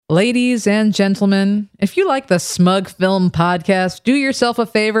Ladies and gentlemen, if you like the Smug Film Podcast, do yourself a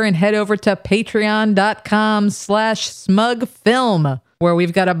favor and head over to patreon.com/smugfilm, where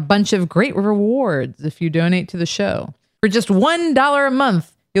we've got a bunch of great rewards if you donate to the show. For just $1 a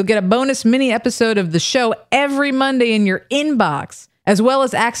month, you'll get a bonus mini episode of the show every Monday in your inbox, as well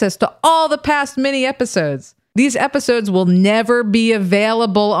as access to all the past mini episodes. These episodes will never be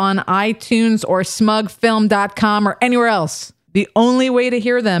available on iTunes or smugfilm.com or anywhere else. The only way to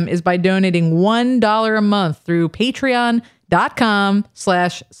hear them is by donating $1 a month through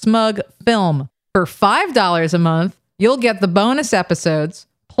patreon.com/smugfilm. For $5 a month, you'll get the bonus episodes.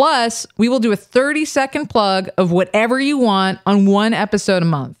 Plus, we will do a 30-second plug of whatever you want on one episode a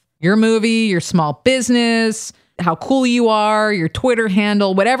month. Your movie, your small business, how cool you are, your Twitter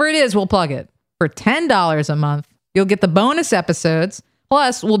handle, whatever it is, we'll plug it. For $10 a month, you'll get the bonus episodes.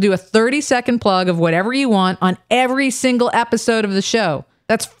 Plus, we'll do a 30-second plug of whatever you want on every single episode of the show.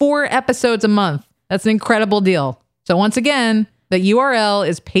 That's 4 episodes a month. That's an incredible deal. So once again, the URL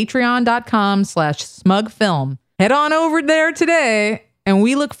is patreon.com/smugfilm. Head on over there today, and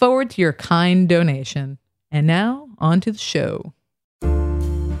we look forward to your kind donation. And now, on to the show.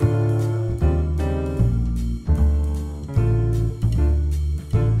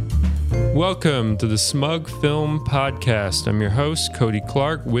 Welcome to the Smug Film Podcast. I'm your host, Cody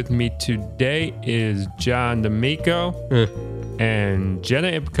Clark. With me today is John D'Amico and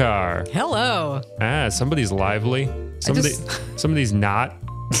Jenna Ibkar. Hello. Somebody's lively. Somebody's not.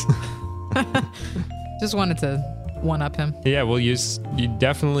 Just wanted to one-up him. Yeah, well, you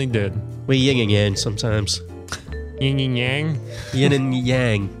definitely did. We yin and yang sometimes. Yin and yang? Yin and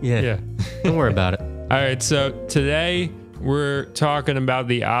yang. Yeah. Don't worry about it. All right, so today we're talking about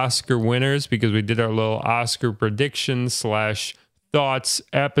the Oscar winners because we did our little Oscar predictions / thoughts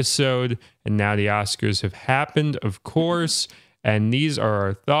episode, and now the Oscars have happened, of course, and these are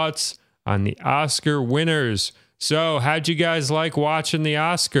our thoughts on the Oscar winners. So, how'd you guys like watching the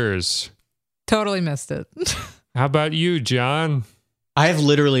Oscars? Totally missed it. How about you, John? I have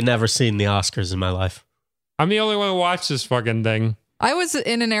literally never seen the Oscars in my life. I'm the only one who watched this fucking thing. I was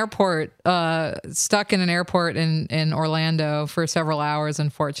in an airport, stuck in an airport in Orlando for several hours,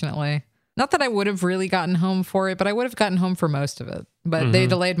 unfortunately. Not that I would have really gotten home for it, but I would have gotten home for most of it. But they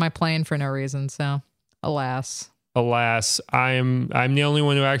delayed my plane for no reason, so alas. I'm the only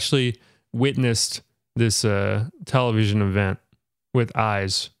one who actually witnessed this television event with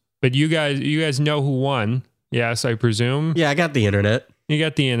eyes. But you guys know who won? Yes, I presume. Yeah, I got the internet. You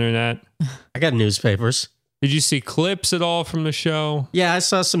got the internet. I got newspapers. Did you see clips at all from the show? Yeah, I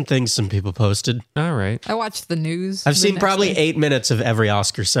saw some things some people posted. All right. I watched the news. I've seen probably 8 minutes of every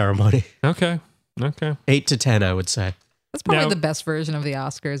Oscar ceremony. Okay. 8 to 10, I would say. That's probably the best version of the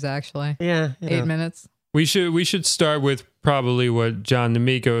Oscars, actually. Yeah. 8 minutes. We should start with probably what John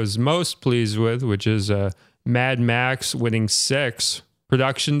D'Amico is most pleased with, which is Mad Max winning 6.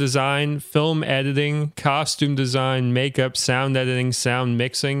 Production design, film editing, costume design, makeup, sound editing, sound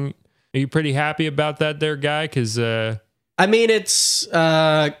mixing. Are you pretty happy about that there, guy? Because I mean, it's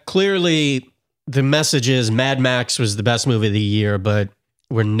clearly the message is Mad Max was the best movie of the year, but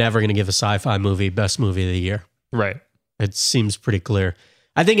we're never going to give a sci-fi movie best movie of the year. Right. It seems pretty clear.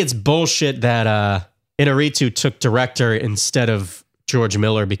 I think it's bullshit that Inarritu took director instead of George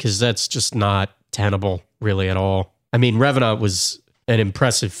Miller, because that's just not tenable really at all. I mean, Revenant was an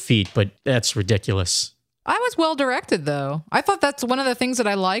impressive feat, but that's ridiculous. I was well directed, though. I thought that's one of the things that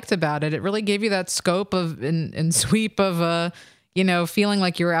I liked about it. It really gave you that scope of and sweep of, feeling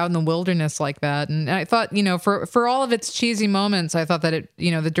like you were out in the wilderness like that. And I thought, for all of its cheesy moments, I thought that it,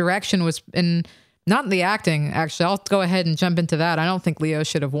 the direction was not the acting. Actually, I'll go ahead and jump into that. I don't think Leo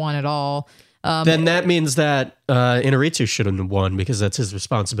should have won at all. Then that means that Inarritu shouldn't have won because that's his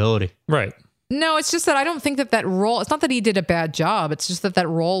responsibility. Right. No, it's just that I don't think that role, it's not that he did a bad job. It's just that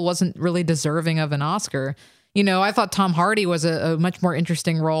role wasn't really deserving of an Oscar. I thought Tom Hardy was a much more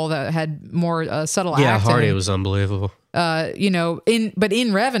interesting role that had more subtle acting. Yeah, Hardy was unbelievable.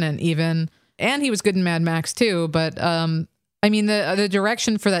 In Revenant even, and he was good in Mad Max too. But the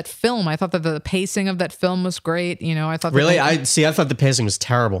direction for that film, I thought that the pacing of that film was great. I thought I thought the pacing was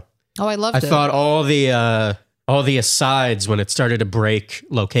terrible. Oh, I loved it. I thought all the asides when it started to break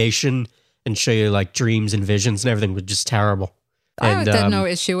location and show you like dreams and visions and everything was just terrible. I had no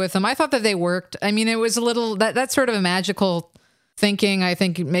issue with them. I thought that they worked. I mean, it was a little, that sort of a magical thinking, I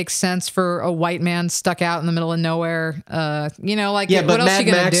think it makes sense for a white man stuck out in the middle of nowhere. What else but you Mad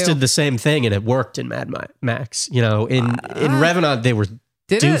gonna Max do? did the same thing and it worked in Mad Max. In Revenant, they were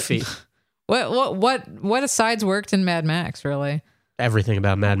doofy. What asides worked in Mad Max, really? Everything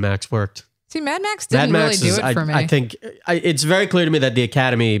about Mad Max worked. See, Mad Max didn't really do it for me. I think it's very clear to me that the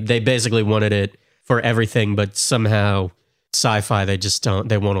Academy, they basically wanted it for everything, but somehow sci-fi,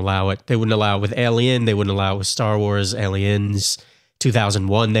 they won't allow it. They wouldn't allow it with Alien. They wouldn't allow it with Star Wars, Aliens,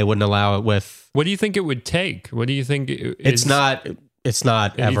 2001. They wouldn't allow it with... What do you think it would take? What do you think It's not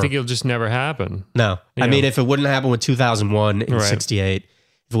ever. You think it'll just never happen? No. Yeah. I mean, if it wouldn't happen with 2001 in Right. 68,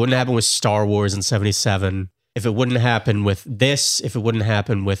 if it wouldn't happen with Star Wars in 77, if it wouldn't happen with this, if it wouldn't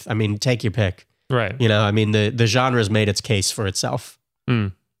happen with, I mean, take your pick. Right. You know, I mean, the genre's made its case for itself.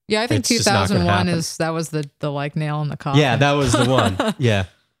 Mm. Yeah, I think It's just not gonna 2001 happen. that was the like nail in the coffin. Yeah, that was the one. Yeah.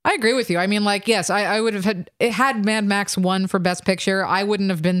 I agree with you. I mean, like, yes, I would have had Mad Max won for Best Picture. I wouldn't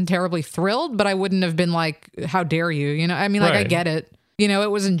have been terribly thrilled, but I wouldn't have been like, how dare you? You know, I mean, like, I Right. get it. You know,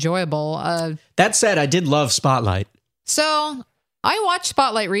 it was enjoyable. That said, I did love Spotlight. So I watched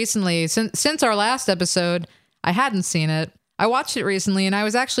Spotlight recently. Since our last episode, I hadn't seen it. I watched it recently, and I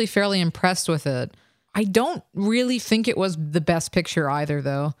was actually fairly impressed with it. I don't really think it was the best picture either,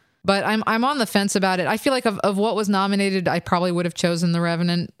 though. But I'm on the fence about it. I feel like of what was nominated, I probably would have chosen The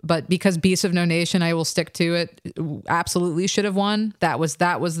Revenant, but because Beasts of No Nation, I will stick to it. Absolutely should have won. That was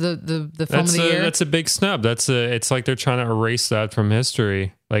the film of the year. That's a big snub. It's like they're trying to erase that from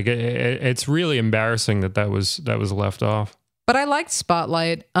history. Like it's really embarrassing that was left off. But I liked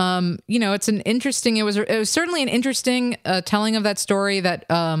Spotlight. You know, it's an interesting. It was certainly an interesting telling of that story that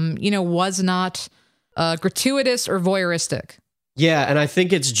you know, was not gratuitous or voyeuristic. Yeah, and I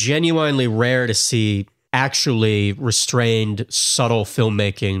think it's genuinely rare to see actually restrained, subtle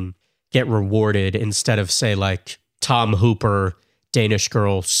filmmaking get rewarded instead of, say, like Tom Hooper, Danish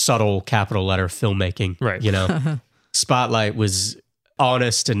Girl, subtle capital letter filmmaking. Right. You know, Spotlight was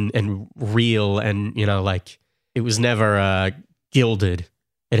honest and real, and, you know, like it was never gilded.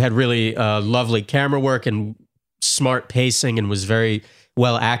 It had really lovely camera work and smart pacing and was very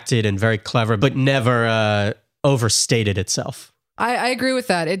well acted and very clever, but never overstated itself. I agree with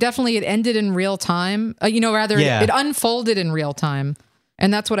that. It ended in real time. You know, rather, Yeah. it unfolded in real time.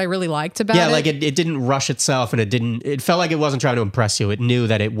 And that's what I really liked about it. Yeah, like it didn't rush itself, and it felt like it wasn't trying to impress you. It knew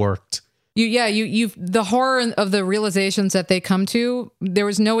that it worked. You the horror of the realizations that they come to, there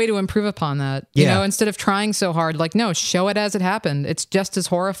was no way to improve upon that. You Yeah. know, instead of trying so hard, like, no, show it as it happened. It's just as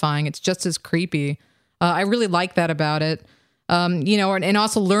horrifying. It's just as creepy. I really like that about it. You know, and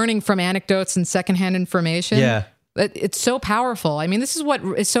also learning from anecdotes and secondhand information. Yeah. It's so powerful. I mean, this is what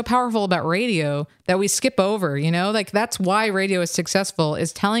is so powerful about radio that we skip over, you know? Like, that's why radio is successful,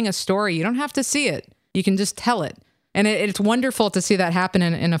 is telling a story. You don't have to see it. You can just tell it. And it's wonderful to see that happen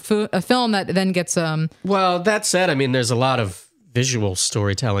in a film that then gets... Well, that said, I mean, there's a lot of visual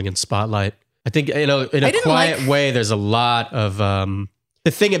storytelling in Spotlight. I think, you know, in a quiet way, there's a lot of...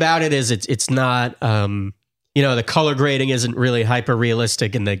 the thing about it is it's not... you know, the color grading isn't really hyper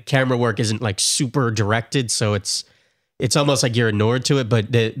realistic, and the camera work isn't like super directed, so it's almost like you're inured to it.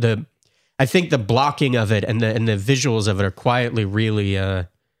 But I think the blocking of it and the visuals of it are quietly really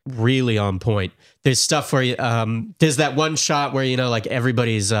on point. There's stuff where there's that one shot where, you know, like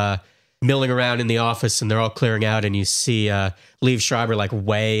everybody's milling around in the office and they're all clearing out, and you see Liev Schreiber like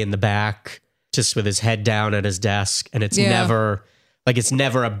way in the back, just with his head down at his desk, and it's never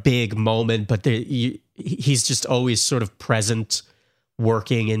a big moment, but he's just always sort of present,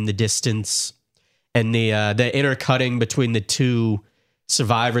 working in the distance. And the intercutting between the two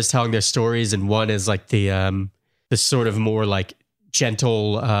survivors telling their stories, and one is like the sort of more like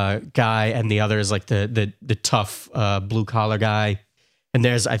gentle guy, and the other is like the tough blue collar guy. And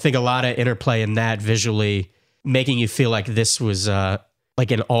there's, I think, a lot of interplay in that visually, making you feel like this was like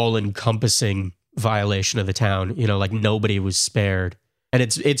an all encompassing violation of the town. You know, like nobody was spared. And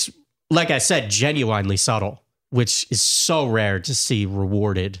it's like I said, genuinely subtle, which is so rare to see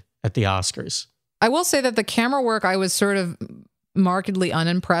rewarded at the Oscars. I will say that the camera work I was sort of markedly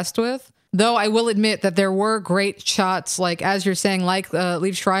unimpressed with, though I will admit that there were great shots, like, as you're saying, like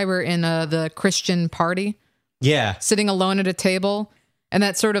Liev Schreiber in the Christian Party. Yeah. Sitting alone at a table and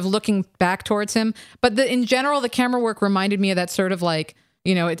that sort of looking back towards him. But in general, the camera work reminded me of that sort of like,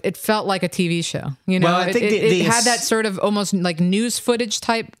 you know, it felt like a TV show. You know, well, I think it had that sort of almost like news footage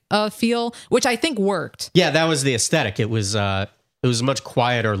type feel, which I think worked. Yeah, that was the aesthetic. It was a much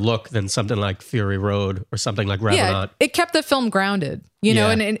quieter look than something like Fury Road or something like Revenant. Yeah, it kept the film grounded, you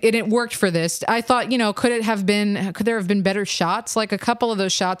know, and it worked for this. I thought, you know, could there have been better shots? Like a couple of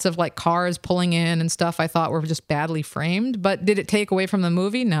those shots of like cars pulling in and stuff I thought were just badly framed, but did it take away from the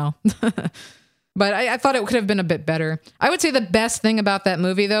movie? No. But I thought it could have been a bit better. I would say the best thing about that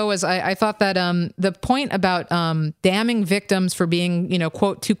movie, though, was I thought that the point about damning victims for being, you know,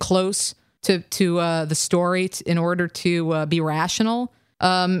 quote, too close to the story in order to be rational.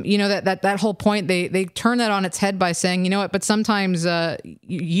 You know, that whole point, they turn that on its head by saying, you know what, but sometimes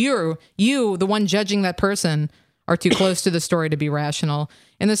you, the one judging that person, are too close to the story to be rational.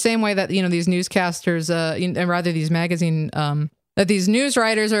 In the same way that, you know, these newscasters, and rather these magazine, that these news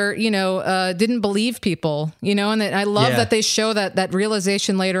writers are, you know, didn't believe people, you know, and I love that they show that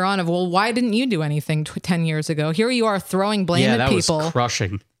realization later on of, well, why didn't you do anything 10 years ago? Here you are throwing blame at people. Was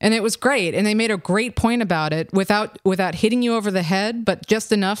crushing. And it was great. And they made a great point about it without hitting you over the head, but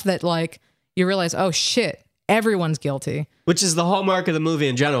just enough that like you realize, oh shit, everyone's guilty. Which is the hallmark of the movie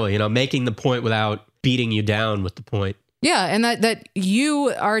in general, you know, making the point without beating you down with the point. Yeah, and that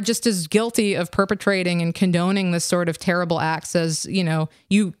you are just as guilty of perpetrating and condoning this sort of terrible acts as, you know,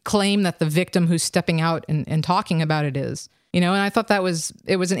 you claim that the victim who's stepping out and talking about it is. You know, and I thought it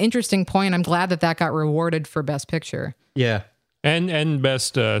was an interesting point. I'm glad that got rewarded for Best Picture. Yeah. And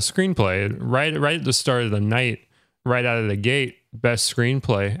Best Screenplay, right at the start of the night, right out of the gate, Best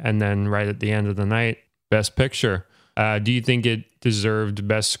Screenplay, and then right at the end of the night, Best Picture. Do you think it deserved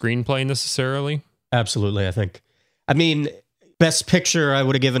Best Screenplay necessarily? Absolutely, I think. I mean, Best Picture I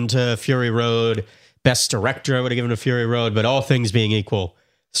would have given to Fury Road. Best Director I would have given to Fury Road. But all things being equal,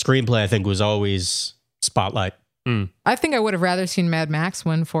 Screenplay I think was always Spotlight. I think I would have rather seen Mad Max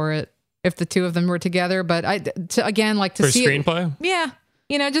win for it if the two of them were together. But to see screenplay? Yeah.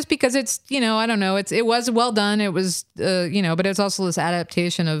 You know, just because it's, you know, I don't know. It was well done. It was, you know, but it's also this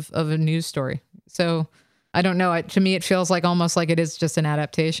adaptation of a news story. So I don't know. To me, it feels like almost like it is just an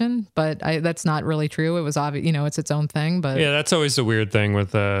adaptation, but that's not really true. It was obvious, you know, it's its own thing. But yeah, that's always the weird thing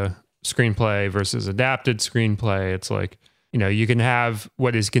with screenplay versus adapted screenplay. It's like, you know, you can have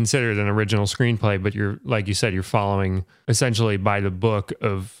what is considered an original screenplay, but you're, like you said, you're following essentially by the book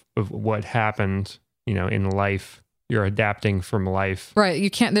of what happened, you know, in life. You're adapting from life. Right. You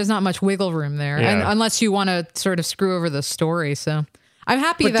can't, there's not much wiggle room there, and unless you want to sort of screw over the story. So I'm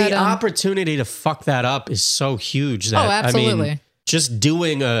happy but that the opportunity to fuck that up is so huge that absolutely. I mean, just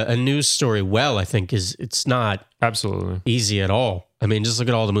doing a news story well, I think it's not absolutely easy at all. I mean, just look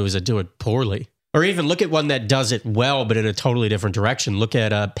at all the movies that do it poorly, or even look at one that does it well, but in a totally different direction. Look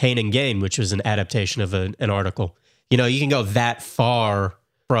at Pain and Gain, which was an adaptation of an article. You know, you can go that far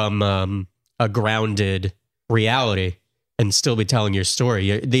from a grounded reality and still be telling your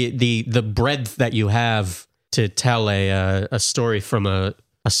story. The breadth that you have to tell a story from a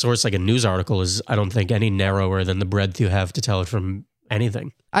source like a news article is, I don't think, any narrower than the breadth you have to tell it from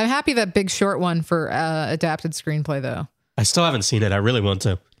anything. I'm happy that Big Short won for adapted screenplay, though. I still haven't seen it. I really want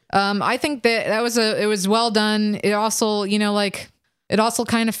to. I think that it was well done. It also, you know, like, it also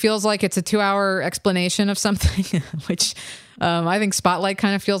kind of feels like it's a 2-hour explanation of something, which I think Spotlight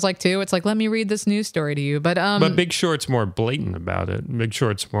kind of feels like too. It's like, let me read this news story to you. But Big Short's more blatant about it. Big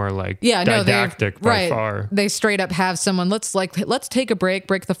Short's more like didactic by far. They straight up have someone, let's take a break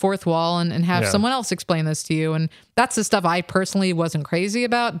the fourth wall and have someone else explain this to you. And that's the stuff I personally wasn't crazy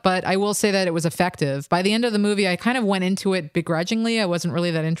about, but I will say that it was effective. By the end of the movie, I kind of went into it begrudgingly. I wasn't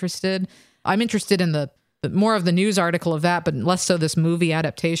really that interested. I'm interested in the more of the news article of that, but less so this movie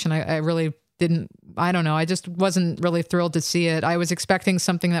adaptation. I really didn't, I don't know. I just wasn't really thrilled to see it. I was expecting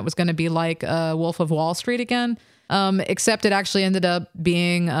something that was going to be like Wolf of Wall Street again, except it actually ended up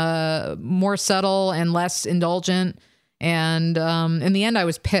being more subtle and less indulgent. And in the end, I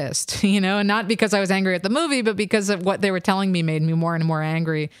was pissed, you know, and not because I was angry at the movie, but because of what they were telling me made me more and more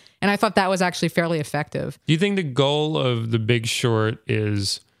angry. And I thought that was actually fairly effective. Do you think the goal of The Big Short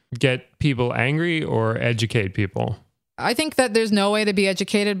is get people angry or educate people? I think that there's no way to be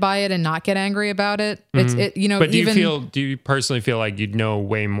educated by it and not get angry about it. It's you know. But do you personally feel like you'd know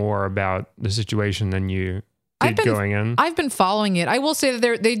way more about the situation than you did going in? I've been following it. I will say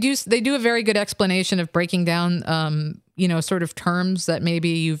that they do a very good explanation of breaking down you know, sort of terms that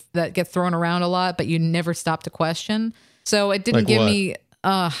maybe that get thrown around a lot, but you never stop to question. So it didn't give me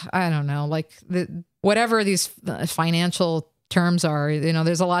I don't know, like whatever these financial terms are, you know,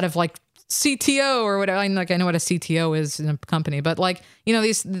 there's a lot of like CTO or whatever. I know what a CTO is in a company, but like, you know,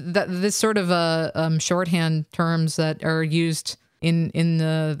 this sort of shorthand terms that are used in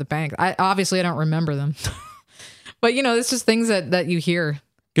the bank. I don't remember them, but you know, it's just things that you hear.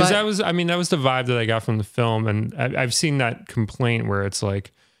 Because that was the vibe that I got from the film, and I've seen that complaint where it's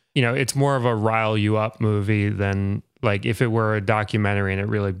like, you know, it's more of a rile you up movie than like if it were a documentary and it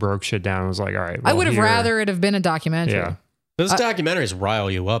really broke shit down. It was like, all right, well, I would have rather it have been a documentary. Yeah. Those documentaries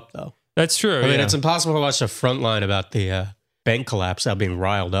rile you up, though. That's true. I mean, it's impossible to watch a Frontline about the bank collapse without being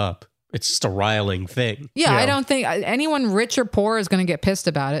riled up. It's just a riling thing. Yeah, I don't think anyone rich or poor is going to get pissed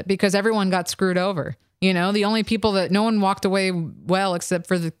about it because everyone got screwed over. You know, the only people that no one walked away well except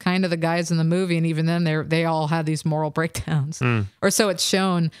for the kind of the guys in the movie, and even then they all had these moral breakdowns, or so it's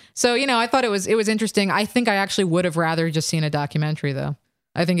shown. So you know, I thought it was interesting. I think I actually would have rather just seen a documentary though.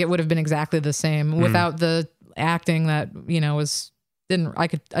 I think it would have been exactly the same without the acting that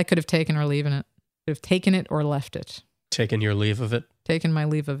I could have taken or leaving it. Could have taken it or left it. Taken your leave of it. Taken my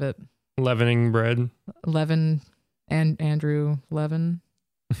leave of it. Leavening bread. Levin and Andrew Levin.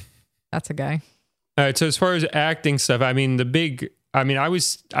 That's a guy. All right. So as far as acting stuff, I mean, I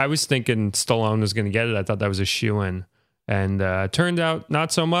was thinking Stallone was going to get it. I thought that was a shoo-in, and turned out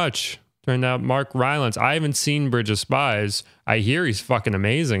not so much. Turned out Mark Rylance. I haven't seen Bridge of Spies. I hear he's fucking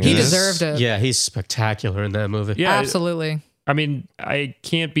amazing. He in it. deserved it. Yeah, he's spectacular in that movie. Yeah, Absolutely. I mean, I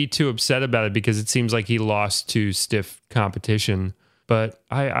can't be too upset about it because it seems like he lost to stiff competition. But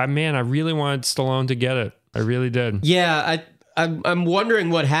I really wanted Stallone to get it. I really did. Yeah, I'm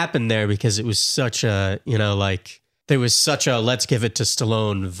wondering what happened there because it was such a, there was such a let's give it to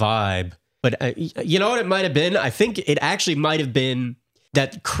Stallone vibe. But you know what it might have been? I think it actually might have been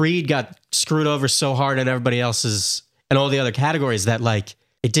that Creed got screwed over so hard in everybody else's and all the other categories that like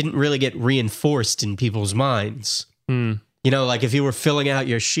it didn't really get reinforced in people's minds. You know, like if you were filling out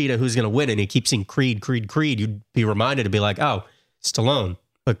your sheet of who's going to win and you keep seeing Creed, you'd be reminded to be like, oh, Stallone.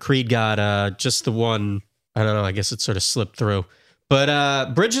 But Creed got just the one. I don't know. I guess it sort of slipped through.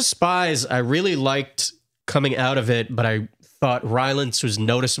 But Bridge of Spies, I really liked coming out of it, but I thought Rylance was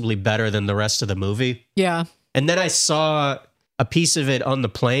noticeably better than the rest of the movie. Yeah. And then I saw a piece of it on the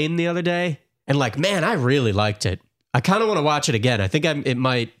plane the other day, and like, man, I really liked it. I kind of want to watch it again. I think it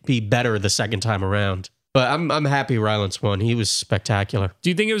might be better the second time around. But I'm happy Rylance won. He was spectacular. Do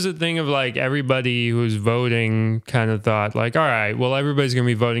you think it was a thing of like everybody who was voting kind of thought like, all right, well, everybody's going to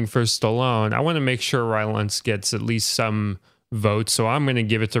be voting for Stallone. I want to make sure Rylance gets at least some votes, so I'm going to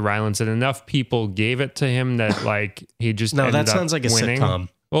give it to Rylance. And enough people gave it to him that like he just No, ended that sounds up like a winning. sitcom.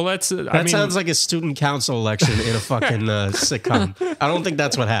 Well, That sounds like a student council election in a fucking sitcom. I don't think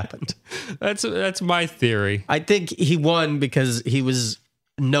that's what happened. That's my theory. I think he won because he was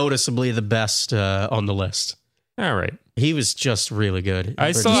noticeably the best on the list. All right. He was just really good.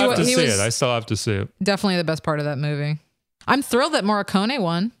 I still have to He see was- it. I still have to see it. Definitely the best part of that movie. I'm thrilled that Morricone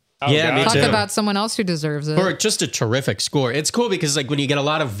won. Yeah, me Talk too. about someone else who deserves it. For just a terrific score. It's cool because like when you get a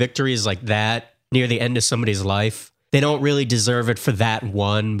lot of victories like that near the end of somebody's life, they don't really deserve it for that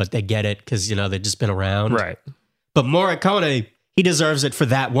one, but they get it because, they've just been around. Right. But Morricone, he deserves it for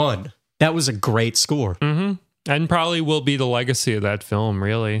that one. That was a great score. Mm-hmm. And probably will be the legacy of that film,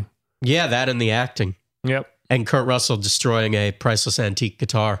 really. Yeah, that and the acting. Yep. And Kurt Russell destroying a priceless antique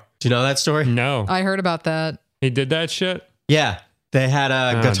guitar. Do you know that story? No. I heard about that. He did that shit? Yeah. They had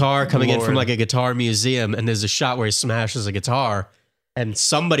a guitar coming in from Lord. like a guitar museum, and there's a shot where he smashes a guitar, and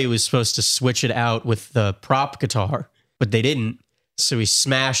somebody was supposed to switch it out with the prop guitar, but they didn't. So he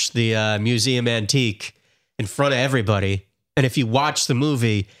smashed the museum antique in front of everybody. And if you watch the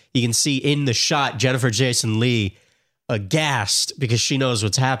movie, you can see in the shot Jennifer Jason Leigh aghast because she knows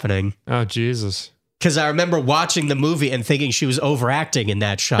what's happening. Oh, Jesus. Because I remember watching the movie and thinking she was overacting in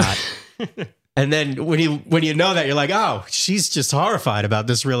that shot. And then when you know that, you're like, oh, she's just horrified about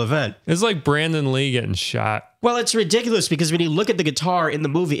this real event. It's like Brandon Lee getting shot. Well, it's ridiculous because when you look at the guitar in the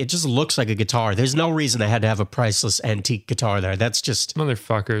movie, it just looks like a guitar. There's no reason they had to have a priceless antique guitar there. That's just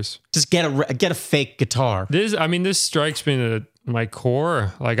Motherfuckers. get a fake guitar. This strikes me to my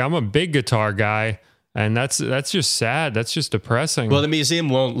core. Like, I'm a big guitar guy, and that's just sad. That's just depressing. Well, the museum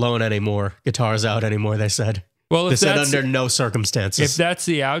won't loan any more guitars out anymore, they said. Well, They if said that's, under no if circumstances. that's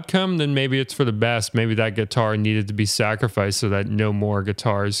the outcome, then maybe it's for the best. Maybe that guitar needed to be sacrificed so that no more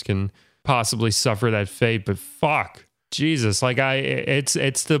guitars can possibly suffer that fate. But fuck, Jesus, like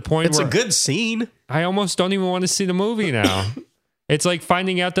it's the point It's where a good scene. I almost don't even want to see the movie now. It's like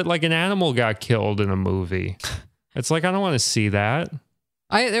finding out that like an animal got killed in a movie. It's like I don't want to see that.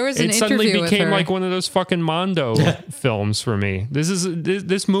 There was an It suddenly interview with became her. like one of those fucking Mondo films for me.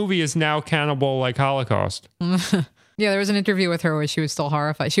 This movie is now cannibal like Holocaust. Yeah, there was an interview with her where she was still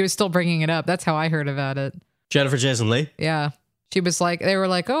horrified. She was still bringing it up. That's how I heard about it. Jennifer Jason Leigh. Yeah. She was like, they were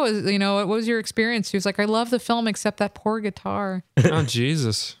like, oh, what was your experience? She was like, I love the film except that poor guitar. Oh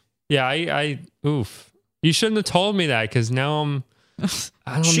Jesus. Yeah, I oof. You shouldn't have told me that because now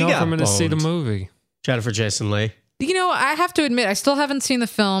I don't She know if got I'm going to see the boned. movie. Jennifer Jason Leigh. I have to admit, I still haven't seen the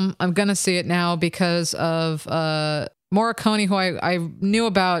film. I'm going to see it now because of Morricone, who I knew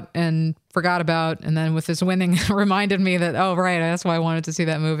about and forgot about. And then with this winning, reminded me that, oh, right, that's why I wanted to see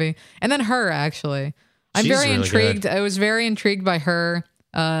that movie. And then her, actually. I'm She's very really intrigued. good. I was very intrigued by her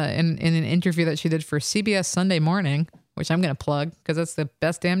in an interview that she did for CBS Sunday Morning. which I'm going to plug because that's the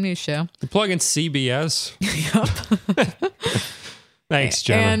best damn news show. You plug in CBS. Yup. Thanks,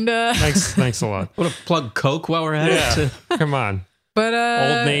 Jenna. And thanks a lot. Want to plug Coke while we're at it? Come on. but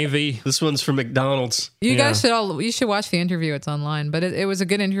Old Navy. This one's from McDonald's. you guys you should watch the interview. It's online, but it was a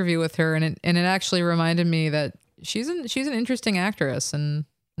good interview with her, and it actually reminded me that she's an interesting actress, and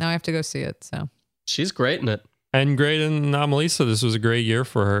now I have to go see it. So She's great in it. And great in Anomalisa. This was a great year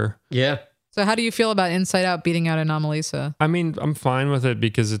for her. Yeah. So how do you feel about Inside Out beating out Anomalisa? I mean, I'm fine with it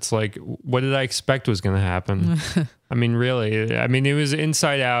because it's like, what did I expect was going to happen? I mean, really. I mean, it was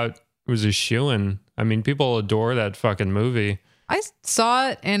Inside Out. It was a shoo-in. I mean, people adore that fucking movie. I saw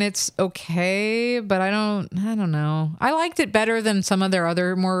it and it's okay, but I don't know. I liked it better than some of their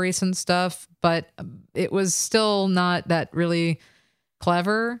other more recent stuff, but it was still not that really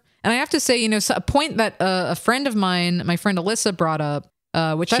clever. And I have to say, you know, a point that a friend of mine, my friend Alyssa, brought up,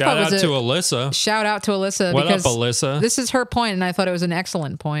 which I thought was to Alyssa. Shout out to Alyssa. What up, because Alyssa? This is her point, and I thought it was an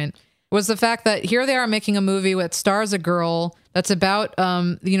excellent point. Was the fact that here they are making a movie that stars a girl that's about,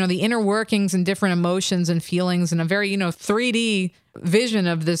 you know, the inner workings and different emotions and feelings and a very, you know, 3D vision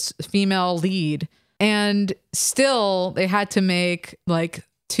of this female lead. And still they had to make like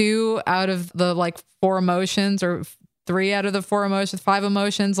 2 out of the like 4 emotions or 3 out of the 4 emotions, 5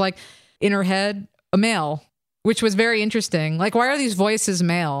 emotions, like in her head, a male, which was very interesting. Like, why are these voices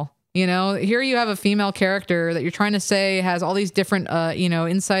male? You know, here you have a female character that you're trying to say has all these different, you know,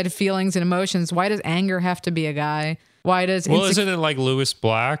 inside feelings and emotions. Why does anger have to be a guy? Why does... Isn't it like Lewis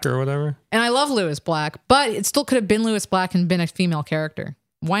Black or whatever? And I love Lewis Black, but it still could have been Lewis Black and been a female character.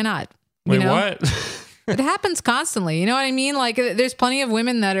 Why not? You Wait, know? what? It happens constantly. You know what I mean? Like, there's plenty of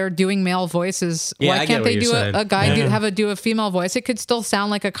women that are doing male voices. Yeah, Why I can't get what they you're do saying. a guy Yeah. do a female voice? It could still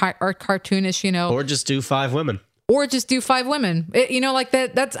sound like a cartoonish, you know, Or just do 5 women. or just do 5 women. You know, like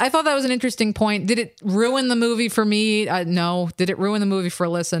that. I thought that was an interesting point. Did it ruin the movie for me? No. Did it ruin the movie for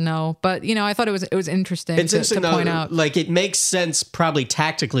Alyssa? No. But you know, I thought it was interesting. It's to interesting point though, out. like it makes sense probably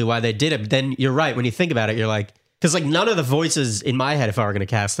tactically why they did it. But then you're right when you think about it. You're like, because like none of the voices in my head, if I were going to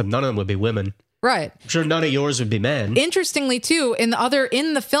cast them, none of them would be women. Right. I'm sure none of yours would be men. Interestingly, too, in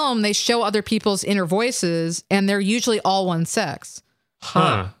the film, they show other people's inner voices, and they're usually all one sex,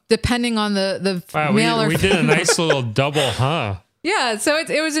 Huh. depending on the Wow, male or we did a nice little double, huh? Yeah, so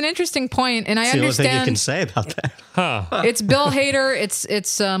it was an interesting point, and I It's the only thing you can understand say about that. Huh. it's Bill Hader,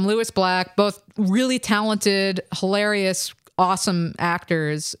 it's Lewis Black, both really talented, hilarious, awesome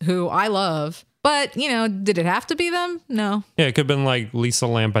actors who I love. But, you know, did it have to be them? No. Yeah, it could have been like Lisa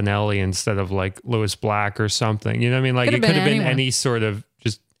Lampanelli instead of like Lewis Black or something. You know what I mean? Like Could have it could have been been anyone. any sort of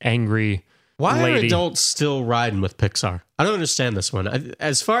just angry Why lady. are adults still riding with Pixar? I don't understand this one.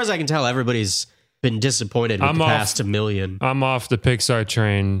 As far as I can tell, everybody's been disappointed with I'm the off- past a million. I'm off the Pixar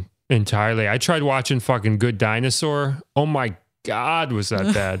train entirely. I tried watching fucking Good Dinosaur. Oh my God, was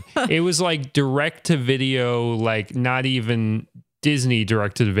that bad? It was like direct to video, like not even Disney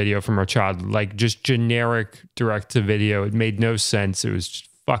direct to video from our child, like just generic direct to video. It made no sense. It was just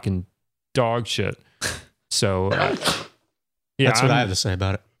fucking dog shit. So, yeah, That's what I have to say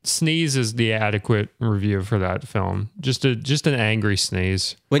about it. Sneeze is the adequate review for that film. Just an angry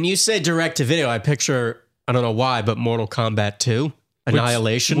sneeze. When you say direct to video, I picture, I don't know why, but Mortal Kombat 2,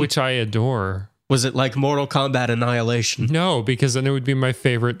 Annihilation. which I adore. Was it like Mortal Kombat Annihilation? No, because then it would be my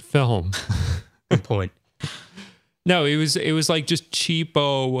favorite film. Good point. No, it was like just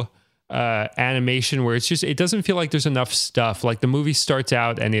cheapo animation where it doesn't feel like there's enough stuff. Like the movie starts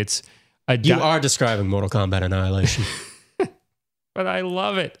out and it's You are describing Mortal Kombat Annihilation. but I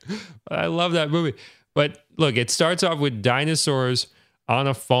love it. I love that movie. But look, it starts off with dinosaurs on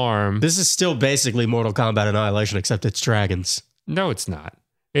a farm. This is still basically Mortal Kombat Annihilation, except it's dragons. No, it's not.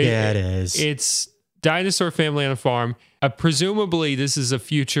 Yeah, it is. It's dinosaur family on a farm. Presumably, this is a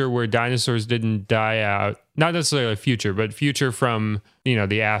future where dinosaurs didn't die out. Not necessarily a future, but future from, you know,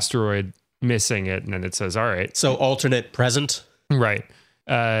 the asteroid missing it. And then it says, all right. So alternate present. Right.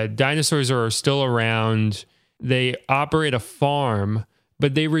 Dinosaurs are still around. They operate a farm,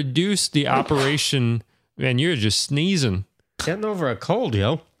 but they reduce the operation. Man, you're just sneezing. Getting over a cold,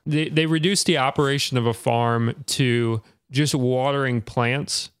 yo. They reduce the operation of a farm to just watering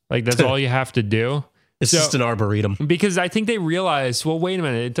plants. Like that's all you have to do. It's So- just an arboretum. Because I think they realized, well, wait a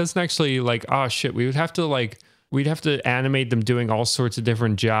minute, it doesn't actually like, oh shit, we'd have to animate them doing all sorts of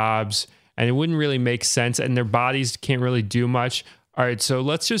different jobs and it wouldn't really make sense and their bodies can't really do much. All right, so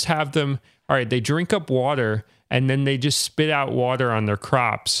let's just have them, all right, they drink up water and then they just spit out water on their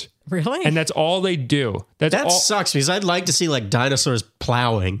crops. Really? And that's all they do. That's That all. sucks because I'd like to see like dinosaurs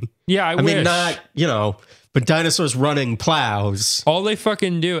plowing. Yeah, I I wish. mean, not, you know, but dinosaurs running plows. All they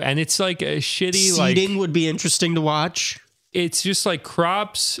fucking do, and it's like a shitty Seeding like. would be interesting to watch. It's just like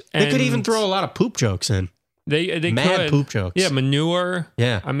crops. And They could even throw a lot of poop jokes in. They Mad could. poop jokes. Yeah, manure.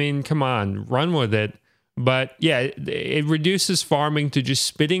 Yeah. I mean, come on, run with it. But yeah, it reduces farming to just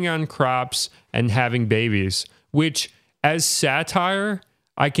spitting on crops and having babies, which as satire,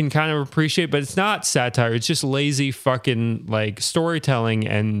 I can kind of appreciate, but it's not satire. It's just lazy fucking like storytelling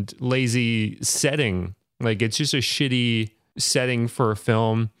and lazy setting. Like it's just a shitty setting for a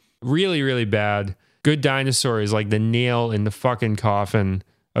film. Really, really bad. Good Dinosaur is like the nail in the fucking coffin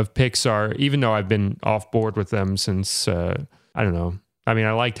of Pixar, even though I've been off board with them since, I don't know. I mean,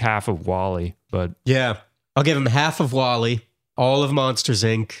 I liked half of WALL-E, but Yeah. I'll give him half of WALL-E, all of Monsters,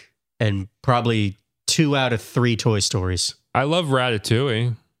 Inc., and probably 2 out of 3 Toy Stories. I love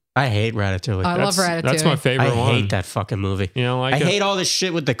Ratatouille. I hate Ratatouille. I love Ratatouille. That's my favorite I one. hate that fucking movie. You know, like I it? hate all this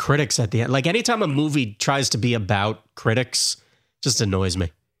shit with the critics at the end. Like anytime a movie tries to be about critics, just annoys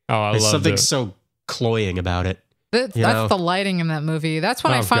me. Oh, I There's love something it. so cloying about it. That's You know? the lighting in that movie. That's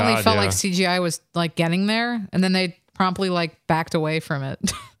when I Oh, finally God, felt yeah. like CGI was like getting there, and then they promptly like backed away from it.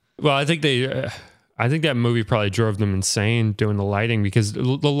 Well, I think I think that movie probably drove them insane doing the lighting, because the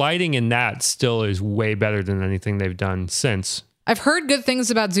lighting in that still is way better than anything they've done since. I've heard good things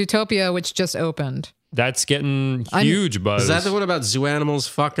about Zootopia, which just opened. That's getting huge buzz. Is that the one about zoo animals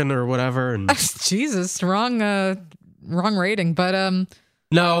fucking or whatever? And Jesus, wrong rating. But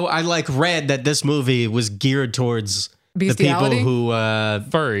no, I like read that this movie was geared towards the people Bestiality? who,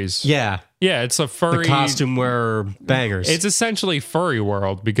 Furries. yeah, Yeah, it's a furry the costume wearer bangers. It's essentially furry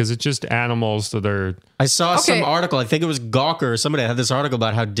world because it's just animals that are. I saw some Okay. article. I think it was Gawker or somebody had this article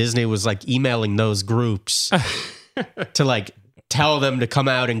about how Disney was like emailing those groups to like tell them to come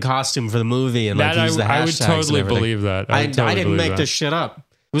out in costume for the movie and like That use the hashtags. I would and totally everything. believe that. I would totally didn't believe make that. this shit up.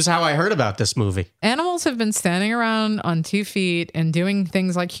 It was how I heard about this movie. animals have been standing around on 2 feet and doing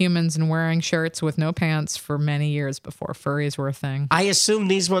things like humans and wearing shirts with no pants for many years before furries were a thing. I assume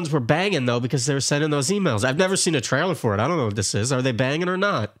these ones were banging though because they were sending those emails. I've never seen a trailer for it. I don't know what this is. Are they banging or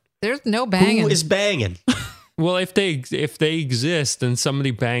not? There's no banging. Who is banging? Well, if they exist, then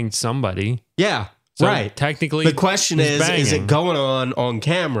somebody banged somebody. Yeah, So right. Technically, The question it's is banging. it going on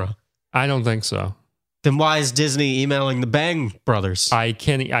camera? I don't think so. Then why is Disney emailing the Bang brothers? I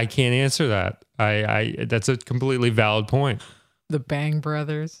can't answer that. I that's a completely valid point. The Bang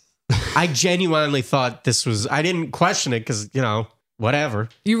Brothers. I genuinely thought this was. I didn't question it because whatever.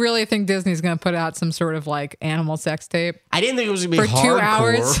 You really think Disney's going to put out some sort of like animal sex tape? I didn't think it was gonna be For 2 hardcore,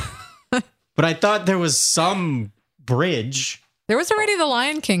 hours? but I thought there was some bridge. There was already the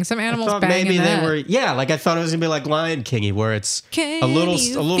Lion King. Some I animals thought banging maybe that. they were. Yeah, like I thought it was gonna be like Lion Kingy, where it's Can a little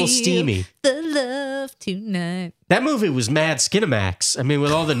you feel steamy. the love tonight. That movie was mad Skinamax. I mean,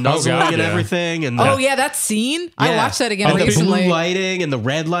 with all the nuzzling God, and yeah. everything, and Oh yeah, that scene. I yeah. watched that again and the recently. blue lighting and the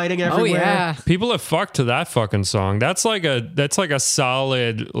red lighting Oh everywhere. yeah. People have fucked to that fucking song. That's like a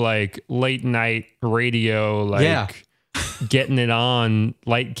solid like late night radio like Yeah. getting it on,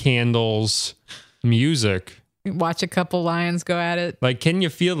 light candles, music. Watch a couple lions go at it. Like, can you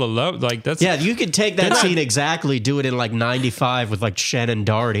feel the love? Like that's Yeah, you could take that scene exactly, do it in like '95 with like Shannon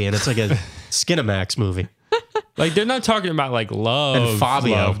Doherty, and it's like a Skinamax movie. like they're not talking about like love And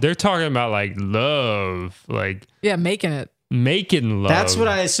Fabio. love. They're talking about like love, like Yeah, making it. making love. That's what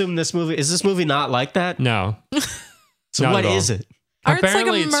I assume this movie is. This movie not like that? No. So not what at all. is it? Or it's like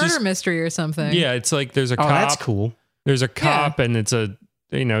Apparently a it's murder just- mystery or something. Yeah, it's like there's a Oh, cop. that's cool. There's a cop and it's a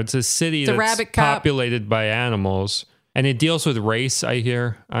city It's a that's rabbit cop. populated by animals, and it deals with race. I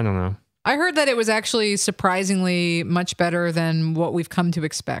hear. I don't know. I heard that it was actually surprisingly much better than what we've come to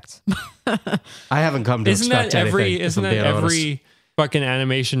expect. I haven't come to Isn't expect that every? anything, if Isn't I'm that being honest. every fucking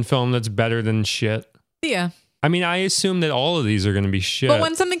animation film that's better than shit? Yeah. I mean, I assume that all of these are going to be shit. But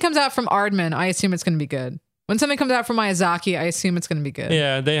when something comes out from Aardman, I assume it's going to be good. When something comes out from Miyazaki, I assume it's going to be good.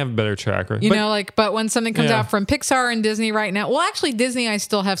 yeah, they have a better track record. You But know, like, but when something comes Yeah. out from Pixar and Disney right now, well, actually, Disney, I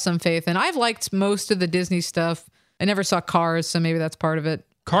still have some faith in. I've liked most of the Disney stuff. I never saw Cars, so maybe that's part of it.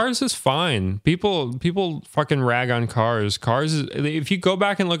 Cars is fine. People fucking rag on Cars. Cars is, if you go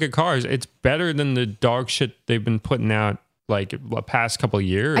back and look at Cars, it's better than the dog shit they've been putting out like the past couple of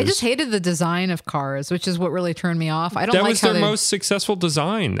years. I just hated the design of Cars, which is what really turned me off. I don't that like was how their they, most successful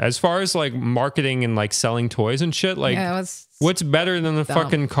design as far as like marketing and like selling toys and shit. Like, yeah, it was what's better than the dumb.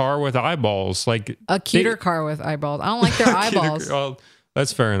 fucking car with eyeballs? Like a cuter they- car with eyeballs. I don't like their eyeballs. Well,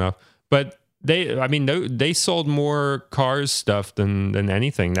 that's fair enough. But they sold more Cars stuff than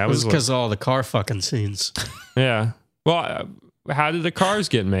anything. That It was was because of all the car fucking scenes. yeah. Well, how did the cars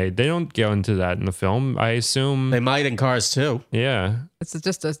get made? They don't go into that in the film. I assume. They might in Cars too. Yeah. It's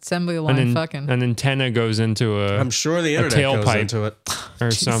just assembly line fucking. An antenna goes into I'm sure the internet goes tailpipe into it.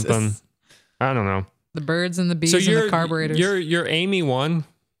 or something. I don't know. The birds and the bees So and the carburetors. You're Amy won.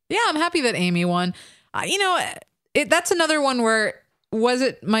 Yeah, I'm happy that Amy won. That's another one where, was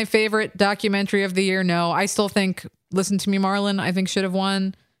it my favorite documentary of the year? No, I still think Listen to Me, Marlon, I think should have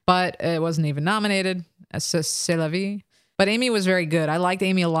won, but it wasn't even nominated. C'est la vie. But Amy was very good. I liked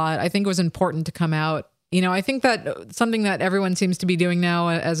Amy a lot. I think it was important to come out. I think that something that everyone seems to be doing now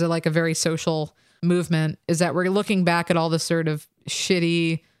as a very social movement is that we're looking back at all the sort of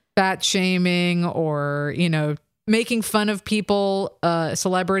shitty fat shaming or, making fun of people,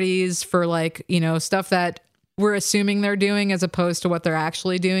 celebrities for stuff that we're assuming they're doing as opposed to what they're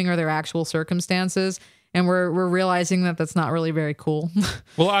actually doing or their actual circumstances. And we're realizing that that's not really very cool.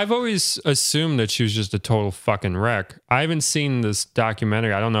 Well, I've always assumed that she was just a total fucking wreck. I haven't seen this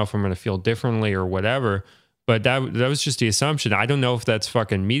documentary. I don't know if I'm going to feel differently or whatever, but that was just the assumption. I don't know if that's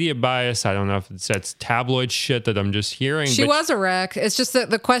fucking media bias. I don't know if that's tabloid shit that I'm just hearing. She was a wreck. It's just that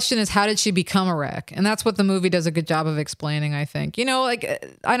the question is, how did she become a wreck? And that's what the movie does a good job of explaining, I think.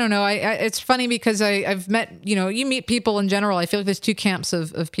 I don't know. It's funny because I've met, you meet people in general. I feel like there's two camps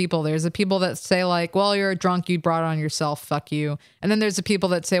of people. There's the people that say well, you're a drunk, you brought it on yourself, fuck you. And then there's the people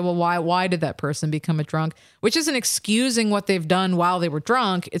that say, well, why did that person become a drunk? Which isn't excusing what they've done while they were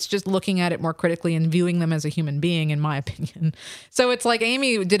drunk. It's just looking at it more critically and viewing them as a human being, in my opinion. So it's like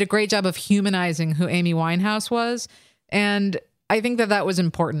Amy did a great job of humanizing who Amy Winehouse was. And I think that was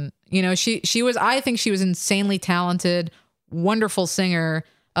important. I think she was insanely talented, wonderful singer.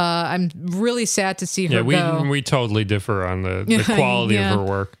 I'm really sad to see her go. We totally differ on the quality of her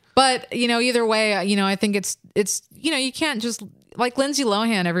work. But, either way, I think it's you can't just, like Lindsay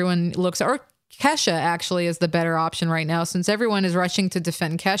Lohan, everyone looks, or Kesha actually is the better option right now, since everyone is rushing to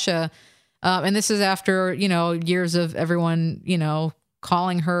defend Kesha. And this is after, years of everyone,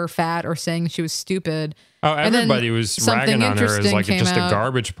 calling her fat or saying she was stupid. Oh, everybody was ragging on her as just a out.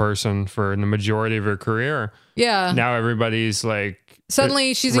 garbage person for the majority of her career. Yeah. Now everybody's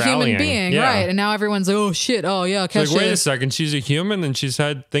suddenly she's rallying. A human being, yeah. right? And now everyone's like, oh shit, oh yeah, Kesha. Wait a second, she's a human and she's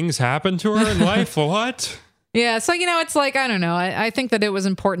had things happen to her in life. What? Yeah, so it's I don't know. I think that it was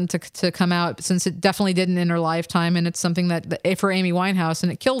important to come out, since it definitely didn't in her lifetime, and it's something that for Amy Winehouse,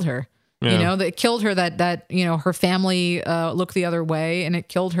 and it killed her. Yeah. That it killed her that her family looked the other way, and it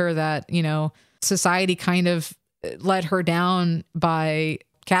killed her that society kind of let her down by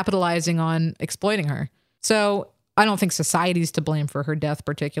capitalizing on exploiting her. So I don't think society's to blame for her death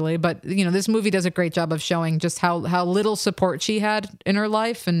particularly, but this movie does a great job of showing just how little support she had in her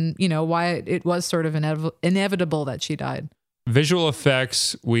life, and why it was sort of inevitable that she died. Visual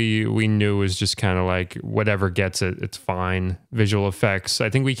effects, we knew was just kind of whatever gets it, it's fine. Visual effects, I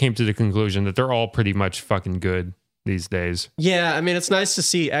think we came to the conclusion that they're all pretty much fucking good these days. Yeah, I mean, it's nice to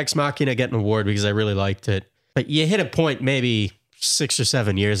see Ex Machina get an award because I really liked it. But you hit a point maybe 6 or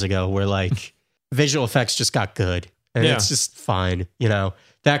 7 years ago where visual effects just got good. And it's just fine,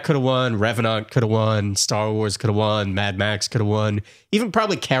 That could have won, Revenant could have won, Star Wars could have won, Mad Max could have won, even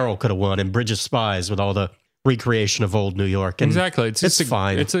probably Carol could have won, and Bridge of Spies with all the recreation of old New York. And exactly. It's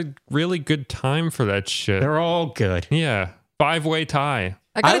fine. It's a really good time for that shit. They're all good. Yeah. 5-way tie.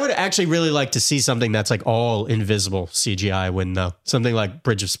 I would actually really like to see something that's all invisible CGI win, though. Something like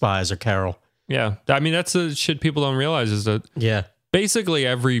Bridge of Spies or Carol. Yeah. I mean, that's the shit people don't realize is that basically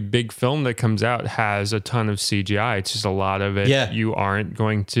every big film that comes out has a ton of CGI. It's just a lot of it you aren't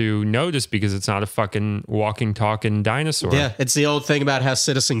going to notice because it's not a fucking walking, talking dinosaur. Yeah, it's the old thing about how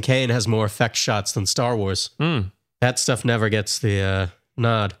Citizen Kane has more effect shots than Star Wars. That stuff never gets the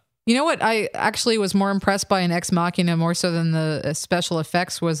nod. You know what I actually was more impressed by in Ex Machina more so than the special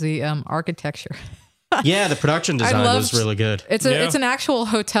effects was the architecture. Yeah, the production design was really good. It's an actual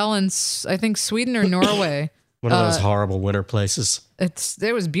hotel in, I think, Sweden or Norway. One of those horrible winter places.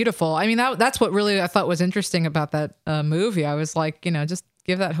 It was beautiful. I mean, that's what really I thought was interesting about that movie. I was like, just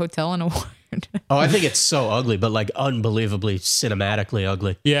give that hotel an award. Oh, I think it's so ugly, but unbelievably cinematically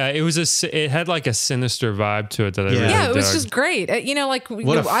ugly. Yeah, it had a sinister vibe to it that I really it was dug. just great. I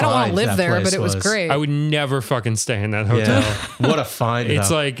don't find want to live that there, place but it was great. I would never fucking stay in that hotel. Yeah. What a find.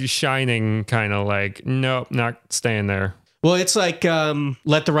 It's like Shining, kind of nope, not staying there. Well, it's like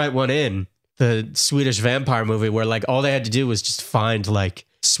Let the Right One In, the Swedish vampire movie where all they had to do was just find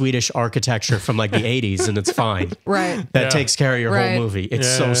Swedish architecture from the 80s and it's fine. Right. That takes care of your whole movie. It's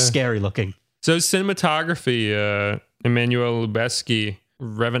so Yeah. scary looking. So cinematography, Emmanuel Lubezki,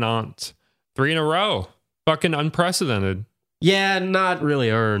 Revenant, 3 in a row. Fucking unprecedented. Yeah, not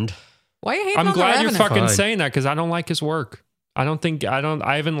really earned. Why are you hating I'm on glad the you're Revenant? fucking Fine. saying that because I don't like his work. I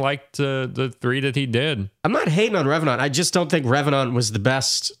haven't liked the 3 that he did. I'm not hating on Revenant. I just don't think Revenant was the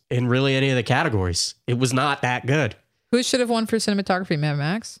best in really any of the categories. It was not that good. Who should have won for cinematography? Mad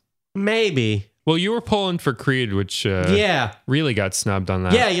Max? Maybe. Well, you were pulling for Creed, which really got snubbed on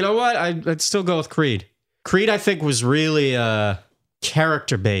that. Yeah, you know what? I'd still go with Creed. Creed, I think, was really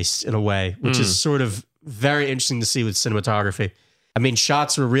character-based in a way, which is sort of very interesting to see with cinematography. I mean,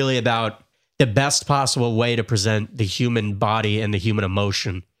 shots were really about the best possible way to present the human body and the human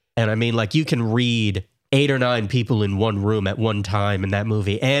emotion. And I mean, like, you can read 8 or 9 people in one room at one time in that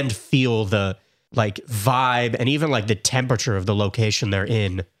movie and feel the, like, vibe and even, like, the temperature of the location they're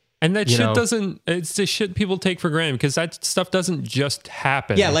in. And that shit it's the shit people take for granted because that stuff doesn't just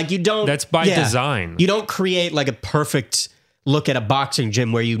happen. Yeah, like, you don't... That's by design. You don't create, like, a perfect look at a boxing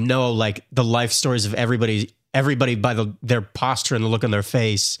gym where you know, like, the life stories of everybody by their posture and the look on their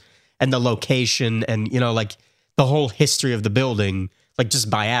face and the location and, you know, like, the whole history of the building, like,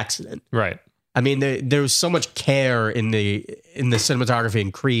 just by accident. Right. I mean, there was so much care in the cinematography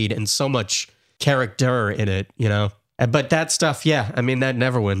in Creed and so much character in it, you know? But that stuff, yeah, I mean, that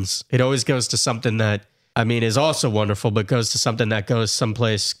never wins. It always goes to something that, I mean, is also wonderful, but goes to something that goes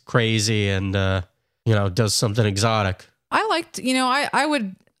someplace crazy and, you know, does something exotic. I liked, you know, I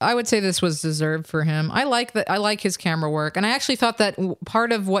would say this was deserved for him. I like his camera work. And I actually thought that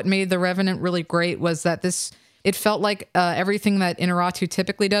part of what made The Revenant really great was that it felt like everything that Inarritu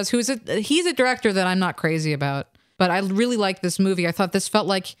typically does. He's a director that I'm not crazy about, but I really liked this movie. I thought this felt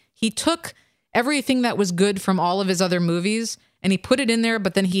like he took everything that was good from all of his other movies and he put it in there,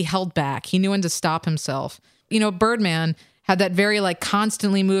 but then he held back. He knew when to stop himself. You know, Birdman had that very, like,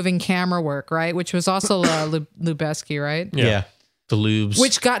 constantly moving camera work, right? Which was also Lubeski, right? Yeah. The lubes.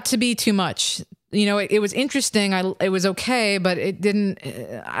 Which got to be too much. You know, it was interesting. It was okay, but it didn't.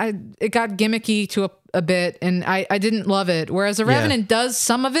 It got gimmicky to a bit, and I didn't love it. Whereas The Revenant does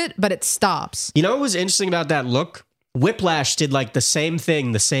some of it, but it stops. You know what was interesting about that look? Whiplash did, like, the same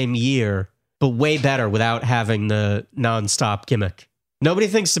thing the same year, but way better without having the nonstop gimmick. Nobody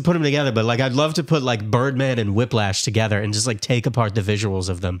thinks to put them together, but, like, I'd love to put, like, Birdman and Whiplash together and just, like, take apart the visuals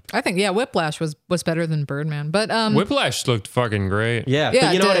of them. I think, Whiplash was better than Birdman, but Whiplash looked fucking great. Yeah,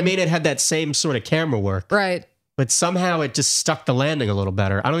 but you know what I mean? It had that same sort of camera work. Right. But somehow it just stuck the landing a little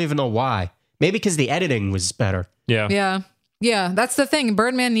better. I don't even know why. Maybe because the editing was better. Yeah. Yeah, that's the thing.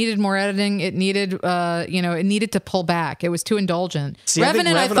 Birdman needed more editing. It needed, it needed to pull back. It was too indulgent. See,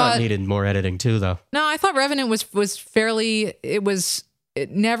 Revenant, I thought needed more editing too, though. No, I thought Revenant was fairly.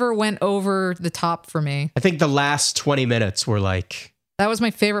 It never went over the top for me. I think the last 20 minutes were like... That was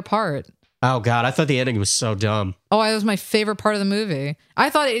my favorite part. Oh, God. I thought the ending was so dumb. Oh, it was my favorite part of the movie. I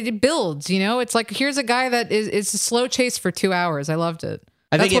thought it builds, you know? It's like, here's a guy that is a slow chase for 2 hours. I loved it.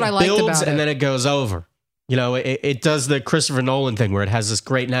 That's what I liked about it. It builds and then it goes over. You know, it does the Christopher Nolan thing where it has this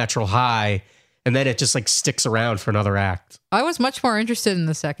great natural high and then it just, like, sticks around for another act. I was much more interested in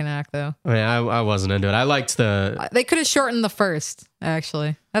the second act, though. I mean, I wasn't into it. I liked They could have shortened the first,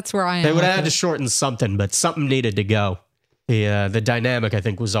 actually. That's where I am. They would have had to shorten something, but something needed to go. The dynamic, I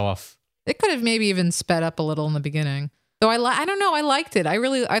think, was off. It could have maybe even sped up a little in the beginning. Though I don't know, I liked it.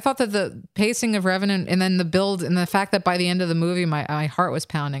 I thought that the pacing of Revenant and then the build and the fact that by the end of the movie, my heart was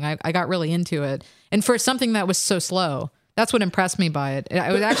pounding. I got really into it. And for something that was so slow, that's what impressed me by it.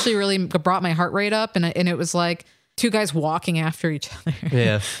 It was actually really brought my heart rate up, and it was like two guys walking after each other.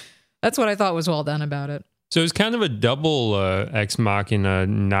 Yeah. That's what I thought was well done about it. So it's kind of a double Ex Machina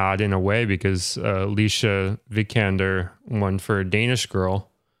nod in a way because Alicia Vikander won for Danish Girl.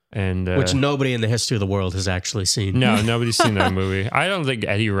 And which nobody in the history of the world has actually seen. No, nobody's seen that movie. I don't think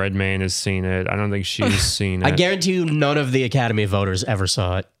Eddie Redmayne has seen it. I don't think she's seen it. I guarantee you none of the Academy voters ever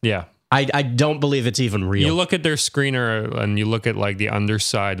saw it. Yeah. I don't believe it's even real. You look at their screener and you look at like the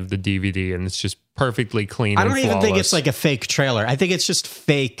underside of the DVD and it's just perfectly clean. I don't even think it's like a fake trailer. I think it's just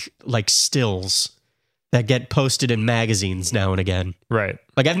fake like stills that get posted in magazines now and again. Right.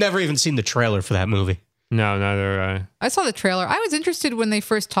 Like I've never even seen the trailer for that movie. No, neither I. I saw the trailer. I was interested when they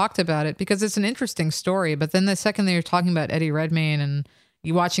first talked about it because it's an interesting story. But then the second they were talking about Eddie Redmayne and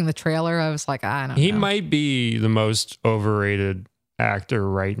you watching the trailer, I was like, I don't know. He might be the most overrated actor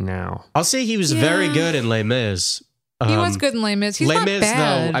right now. I'll say he was very good in Les Mis. He was good in Les Mis. He's not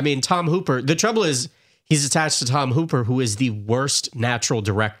bad. Though, I mean, Tom Hooper. The trouble is he's attached to Tom Hooper, who is the worst natural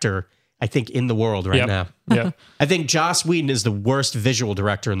director, I think, in the world right now. Yeah. I think Joss Whedon is the worst visual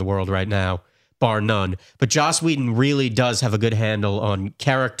director in the world right now, bar none. But Joss Whedon really does have a good handle on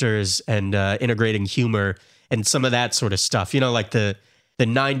characters and integrating humor and some of that sort of stuff. You know, like the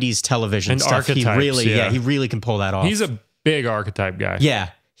 90s television and stuff. He really can pull that off. He's a big archetype guy. Yeah.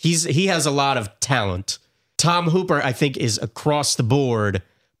 He has a lot of talent Tom Hooper, I think, is across the board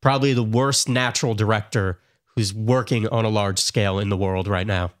probably the worst natural director who's working on a large scale in the world right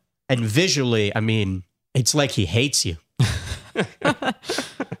now. And visually, I mean, it's like he hates you.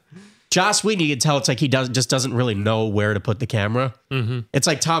 Joss Whedon, you can tell it's like he just doesn't really know where to put the camera. Mm-hmm. It's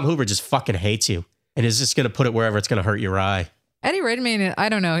like Tom Hooper just fucking hates you and is just going to put it wherever it's going to hurt your eye. Eddie Redmayne, I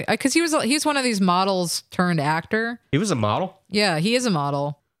don't know, because he's one of these models turned actor. He was a model? Yeah, he is a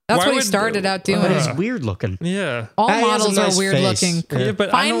model. That's Why what he would- started out doing. But he's weird looking. Yeah. All He has a models nice are weird face. looking. Yeah, but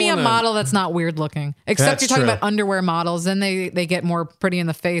I Find don't me a wanna- model that's not weird looking. Except That's you're talking true. about underwear models, then they get more pretty in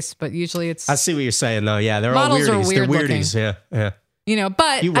the face, but usually it's I see what you're saying, though. Yeah, they're Models are all weirdies. They're weird weirdies. Yeah.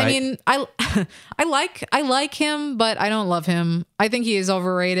 but You're I right. mean, I like him, but I don't love him. I think he is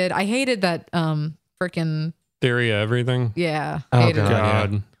overrated. I hated that freaking Theory of everything. Oh, hated God.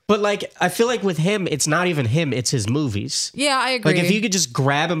 it. God. But like, I feel like with him, it's not even him, it's his movies. Yeah, I agree. Like, if you could just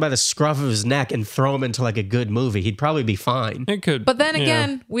grab him by the scruff of his neck and throw him into like a good movie, he'd probably be fine. It could. But then yeah.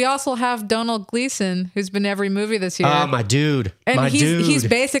 again, we also have Donald Gleason, who's been in every movie this year. Oh, my dude. and dude. he's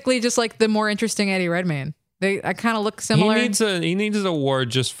basically just like the more interesting Eddie Redmayne. I kind of look similar. He needs an award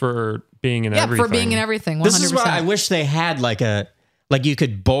just for being in yeah, everything. for being in everything. 100%. This is why I wish they had like you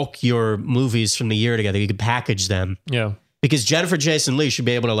could bulk your movies from the year together. You could package them. Yeah. Because Jennifer Jason Leigh should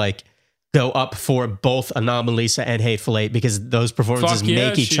be able to like go up for both Anomalisa and Hateful Eight because those performances Fuck yeah,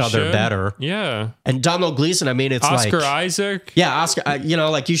 make each she other should. better. Yeah. And Donald Gleason, I mean, it's Oscar like Isaac. yeah, Oscar.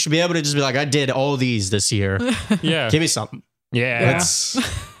 Like you should be able to just be like, I did all these this year. Yeah. Give me something. Yeah. It's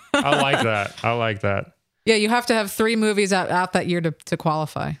I like that. I like that. Yeah, you have to have 3 movies out that year to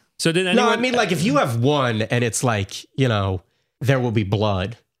qualify. So did anyone? no, I mean, like if you have one and it's like There Will Be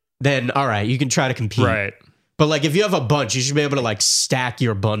Blood, then all right, you can try to compete. Right. But like if you have a bunch, you should be able to like stack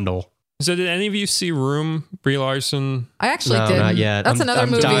your bundle. So did any of you see Room? Brie Larson. I actually No, did. not yet. That's another I'm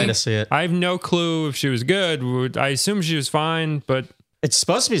movie. dying to see it. I have no clue if she was good. I assume she was fine, but It's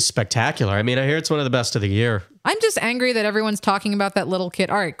supposed to be spectacular. I mean, I hear it's one of the best of the year. I'm just angry that everyone's talking about that little kid.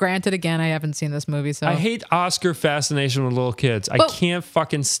 All right, granted, again, I haven't seen this movie, so I hate Oscar fascination with little kids. I But- can't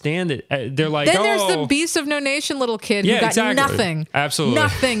fucking stand it. They're like, then oh, there's the Beast of No Nation little kid who Yeah, got exactly. nothing. Absolutely.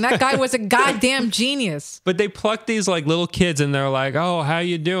 Nothing. That guy was a goddamn genius. But they pluck these like little kids and they're like, oh, how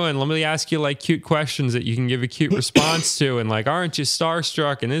you doing? Let me ask you like cute questions that you can give a cute response to. And like, aren't you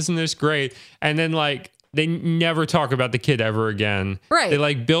starstruck? And isn't this great? And then like, they never talk about the kid ever again. Right. They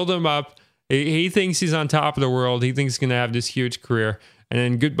like build him up. He thinks he's on top of the world. He thinks he's going to have this huge career. And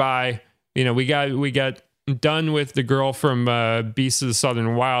then goodbye. We got done with the girl from Beasts of the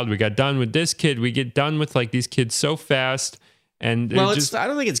Southern Wild. We got done with this kid. We get done with like these kids so fast. And Well, just, I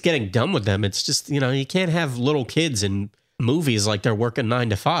don't think it's getting done with them. It's just, you can't have little kids in movies like they're working 9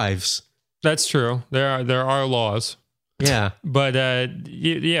 to 5s. that's true. There are laws. Yeah. But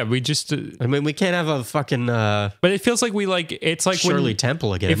yeah, we just. I mean, we can't have a fucking But it feels like it's like Shirley when,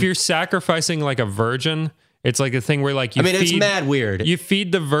 Temple again. if you're sacrificing like a virgin, it's like a thing where like you. it's feed, mad weird. You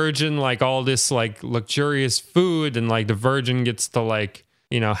feed the virgin like all this like luxurious food, and like the virgin gets to like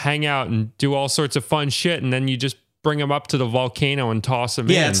hang out and do all sorts of fun shit, and then you just bring him up to the volcano and toss him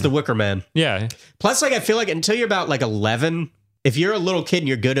in. yeah, it's the Wicker Man. yeah. Plus, like, I feel like until you're about like 11, if you're a little kid and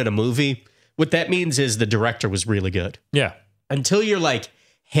you're good at a movie, what that means is the director was really good. Yeah. Until you're like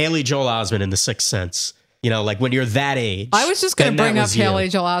Haley Joel Osment in The Sixth Sense, like when you're that age. I was just going then to that bring up was you. Haley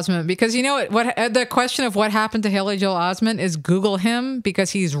Joel Osment because you know what the question of what happened to Haley Joel Osment is Google him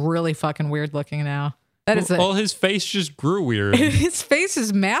because he's really fucking weird looking now. That is Well, his face just grew weird. His face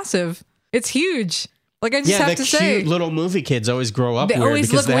is massive. It's huge. Like I just Yeah, have the to cute say. little movie kids always grow up They weird always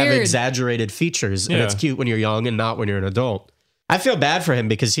because look they have weird. exaggerated features, and Yeah. it's cute when you're young and not when you're an adult. I feel bad for him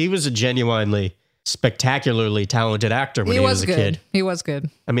because he was a genuinely spectacularly talented actor when he was a good. kid. He was good.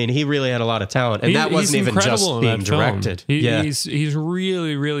 I mean, he really had a lot of talent, and that He's wasn't even just incredible in being that film. directed. Yeah, He's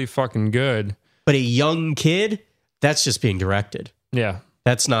really, really fucking good. but a young kid, that's just being directed. Yeah.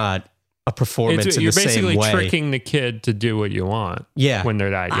 That's not a performance in You're the basically same way. tricking the kid to do what you want. Yeah. When they're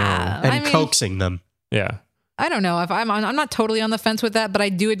that young. and I mean- coaxing them. Yeah. I don't know if I'm not totally on the fence with that, but I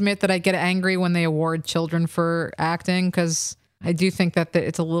do admit that I get angry when they award children for acting because I do think that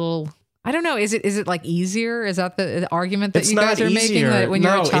it's a little. I don't know. Is it like easier? Is that the argument that It's you guys not are making easier. that when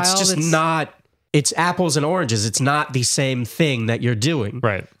you're a child? it's just not. It's apples and oranges. It's not the same thing that you're doing.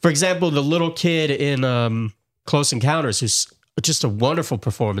 Right. For example, the little kid in Close Encounters, who's just a wonderful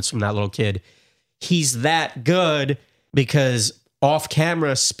performance from that little kid. He's that good because off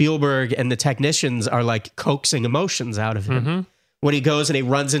camera, Spielberg and the technicians are like coaxing emotions out of him. Mm-hmm. When he goes and he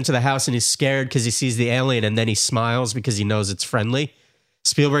runs into the house and he's scared because he sees the alien and then he smiles because he knows it's friendly.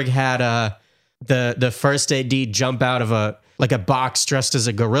 Spielberg had the first AD jump out of like a box dressed as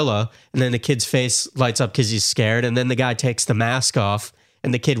a gorilla, and then the kid's face lights up because he's scared, and then the guy takes the mask off,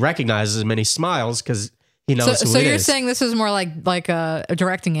 and the kid recognizes him and he smiles because he knows who So it you're is. saying this is more like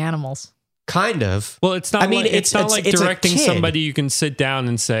directing animals? Kind of. Well, it's not. I mean, it's not like it's a directing kid. somebody you can sit down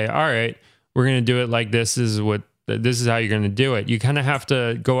and say, "All right, we're going to do it like this. This is how you're going to do it." You kind of have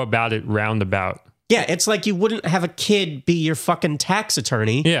to go about it roundabout. Yeah, it's like you wouldn't have a kid be your fucking tax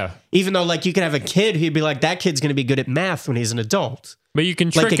attorney. Yeah, Even though, like, you could have a kid who'd be like, that kid's going to be good at math when he's an adult. but you can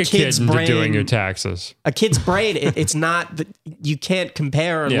Like trick a a kid kid's into brain- doing your taxes. A kid's brain, it's not that you can't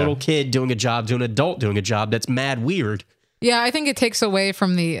compare a Yeah. little kid doing a job to an adult doing a job. That's mad weird. Yeah, I think it takes away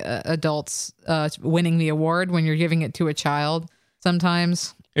from the adults winning the award when you're giving it to a child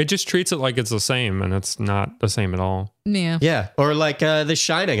sometimes. It just treats it like it's the same, and it's not the same at all. Yeah. Yeah. Or like The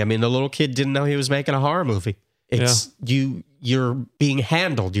Shining. I mean, the little kid didn't know he was making a horror movie. It's you're being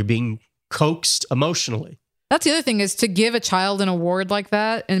handled. You're being coaxed emotionally. That's the other thing is to give a child an award like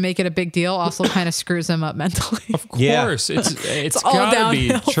that and make it a big deal also kind of screws them up mentally. Of Yeah. course, it's all got to be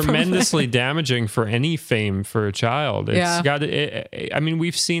downhill from tremendously damaging for any fame for a child. It's Yeah. got to. I mean,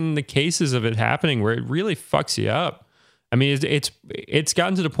 we've seen the cases of it happening where it really fucks you up. I mean, it's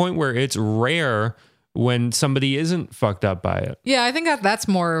gotten to the point where it's rare when somebody isn't fucked up by it. Yeah, I think that's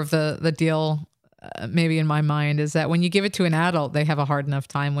more of the deal. Maybe in my mind is that when you give it to an adult, they have a hard enough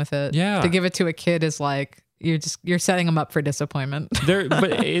time with it. Yeah. To give it to a kid is like you're setting them up for disappointment.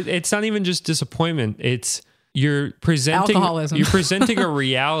 But it's not even just disappointment. It's you're presenting Alcoholism. You're presenting a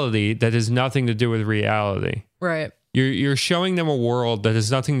reality that has nothing to do with reality. Right. You're showing them a world that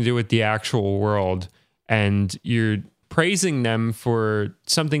has nothing to do with the actual world, and you're praising them for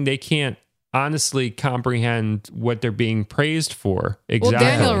something they can't honestly comprehend what they're being praised for. Exactly.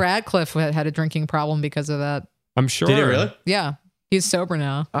 Well, Daniel Radcliffe had a drinking problem because of that. I'm sure. Did he really? Yeah. He's sober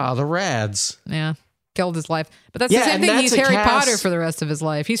now. Oh, the Rads. Yeah. Killed his life. But that's Yeah, the same and thing. that's He's a Harry cast- Potter for the rest of his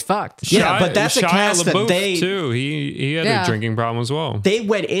life. He's fucked. Yeah, but that's a Shia cast that LaBeouf, they- too. He had Yeah. a drinking problem as well. They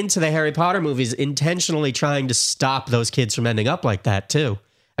went into the Harry Potter movies intentionally trying to stop those kids from ending up like that, too.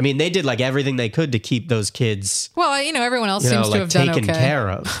 I mean, they did like everything they could to keep those kids, Well, everyone else seems to like have done taken okay. care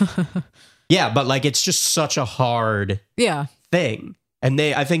of. Yeah, but like it's just such a hard Yeah. thing. And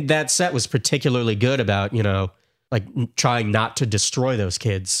I think that set was particularly good about, like trying not to destroy those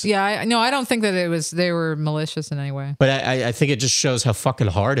kids. Yeah. I don't think that they were malicious in any way. But I think it just shows how fucking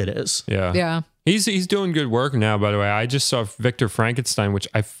hard it is. Yeah. Yeah. He's doing good work now, by the way. I just saw Victor Frankenstein, which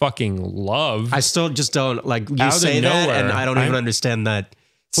I fucking love. I still just don't like you Out of say that, nowhere. and I don't even understand that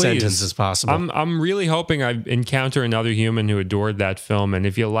sentence is possible. I'm really hoping I encounter another human who adored that film. And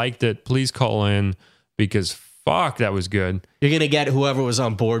if you liked it, please call in because fuck, that was good. You're gonna get whoever was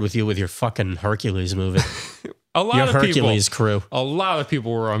on board with you with your fucking Hercules movie, A lot your of Hercules people, crew. a lot of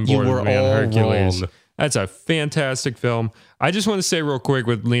people were on You board were with me on all Hercules. wrong. That's a fantastic film. I just want to say real quick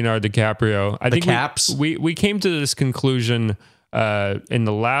with Leonardo DiCaprio. I think Caps? we came to this conclusion in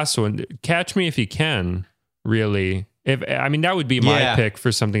the last one. Catch Me If You Can. Really, that would be my Yeah. pick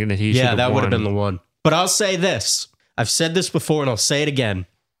for something that he should Yeah, have that would have won. been the one. But I'll say this. I've said this before and I'll say it again.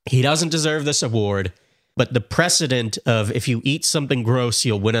 He doesn't deserve this award, but the precedent of if you eat something gross,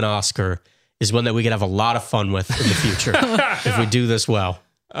 you'll win an Oscar is one that we could have a lot of fun with in the future if we do this well.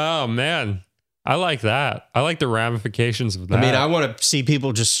 Oh man, I like that. I like the ramifications of that. I mean, I want to see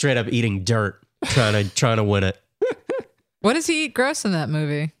people just straight up eating dirt trying to win it. What does he eat gross in that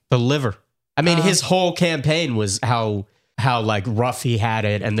movie? The liver. I mean, his whole campaign was how like rough he had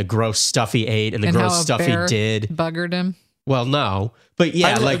it and the gross stuff he ate and the And gross how a stuff he bear did. buggered him. Well, no. But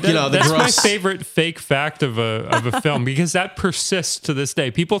yeah, the that's gross. my favorite fake fact of a film because that persists to this day.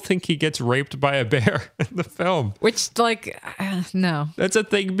 People think he gets raped by a bear in the film. Which, no. That's a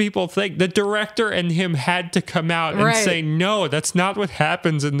thing people think. The director and him had to come out and Right. say, no, that's not what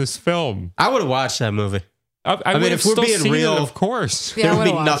happens in this film. I would have watched that movie. I mean, would if have we're still being seen real- it, of course. Yeah, I There would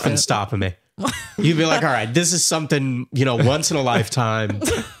would've be watched nothing it. stopping me. You'd be like, all right, this is something, once in a lifetime.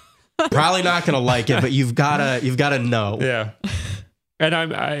 Probably not going to like it, but you've got to know. Yeah. And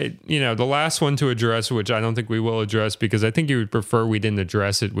the last one to address, which I don't think we will address because I think you would prefer we didn't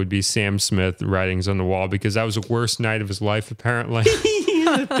address it, would be Sam Smith, Writings on the Wall, because that was the worst night of his life, apparently.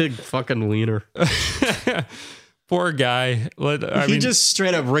 Big fucking wiener. Poor guy. He just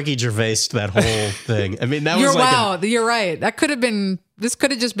straight up Ricky Gervais'd that whole thing. I mean, that You're was like wow. You're right. This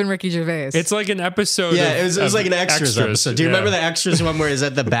could have just been Ricky Gervais. It's like an episode. Yeah, of, it was like an extras episode. Do you Yeah. remember the extras one where he's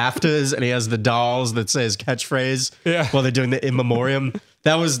at the BAFTAs and he has the dolls that say his catchphrase Yeah. while they're doing the in memoriam?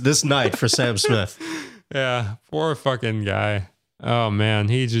 That was this night for Sam Smith. Yeah, poor fucking guy. Oh man,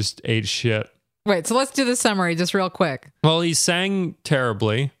 he just ate shit. Wait, so let's do the summary just real quick. Well, he sang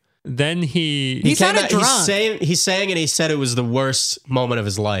terribly. Then He sounded drunk. He's saying, and he said it was the worst moment of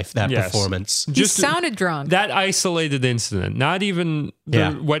his life, that Yes. performance. He sounded drunk. That isolated incident, not even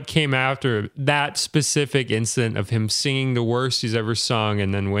what came after, that specific incident of him singing the worst he's ever sung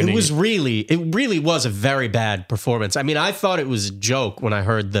and then winning. It really was a very bad performance. I mean, I thought it was a joke when I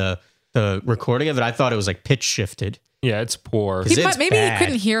heard the recording of it. I thought it was like pitch shifted. Yeah, it's poor. Maybe he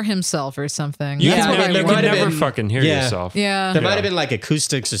couldn't hear himself or something. You That's can what I never, wonder. never fucking hear yourself. Yeah. There might have been like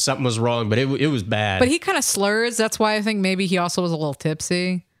acoustics or something was wrong, but it was bad. But he kind of slurs. That's why I think maybe he also was a little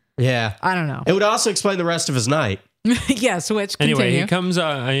tipsy. Yeah. I don't know. It would also explain the rest of his night. Yes, which Anyway,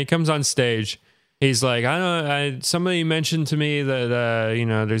 continue. he comes on stage. He's like, somebody mentioned to me that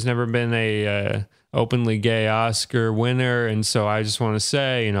there's never been a openly gay Oscar winner, and so I just want to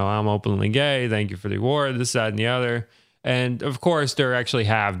say, I'm openly gay. Thank you for the award. This, that, and the other. And of course, there actually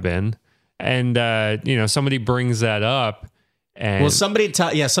have been. And somebody brings that up. And somebody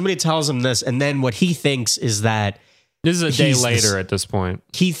tells him this, and then what he thinks is that this is a day later at this point.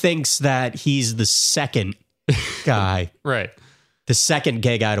 He thinks that he's the second guy, right? The second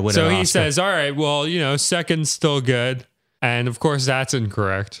gay guy to win. So an he Oscar. says, "All right, well, second's still good," and of course, that's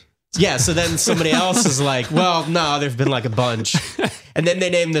incorrect. Yeah. So then somebody else is like, "Well, no, there've been like a bunch," and then they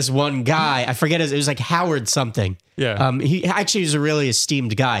name this one guy. I forget it was like Howard something. Yeah. He actually was a really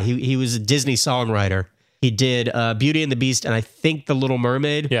esteemed guy. He was a Disney songwriter. He did Beauty and the Beast, and I think The Little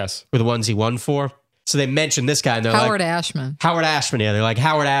Mermaid. Yes, were the ones he won for. So they mentioned this guy, and they're Howard like, Ashman. Howard Ashman. Yeah, they're like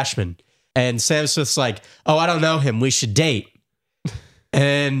Howard Ashman, and Sam Smith's like, "Oh, I don't know him. We should date."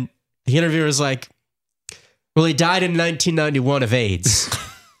 And the interviewer's like, "Well, he died in 1991 of AIDS."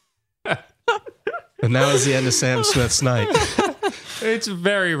 And that was the end of Sam Smith's night. It's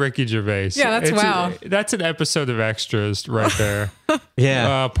very Ricky Gervais. Yeah, that's That's an episode of Extras right there.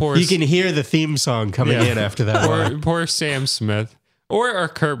 Yeah. Poor you can hear the theme song coming in after that. Poor Sam Smith. Or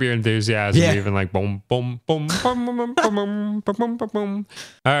Curb Your Enthusiasm, even like boom, boom, boom, boom, boom, boom, boom, boom, boom, boom.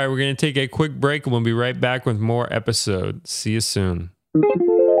 All right, we're going to take a quick break and we'll be right back with more episodes. See you soon.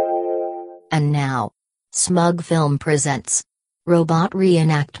 And now, Smug Film presents Robot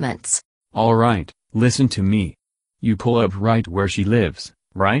Reenactments. All right, listen to me. You pull up right where she lives,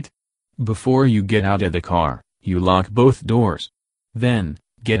 right? Before you get out of the car, you lock both doors. Then,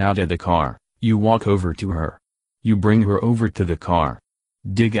 get out of the car, you walk over to her. You bring her over to the car.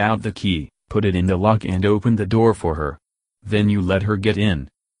 Dig out the key, put it in the lock and open the door for her. Then you let her get in.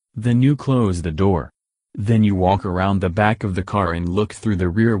 Then you close the door. Then you walk around the back of the car and look through the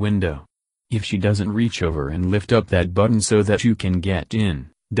rear window. If she doesn't reach over and lift up that button so that you can get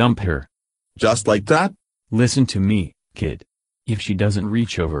in, dump her. Just like that? Listen to me, kid. If she doesn't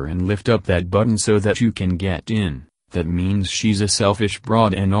reach over and lift up that button so that you can get in, that means she's a selfish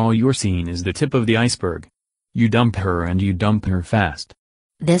broad and all you're seeing is the tip of the iceberg. You dump her and you dump her fast.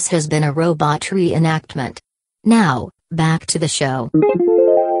 This has been a robot reenactment. Now, back to the show.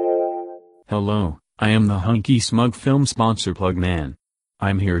 Hello, I am the Hunky Smug Film sponsor Plugman.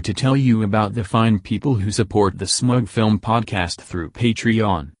 I'm here to tell you about the fine people who support the Smug Film podcast through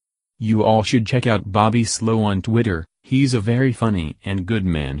Patreon. You all should check out Bobby Slow on Twitter. He's a very funny and good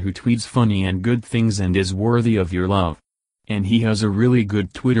man who tweets funny and good things and is worthy of your love. And he has a really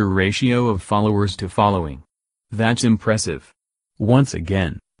good Twitter ratio of followers to following. That's impressive. Once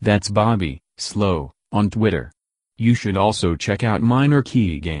again, that's Bobby Slow on Twitter. You should also check out Minor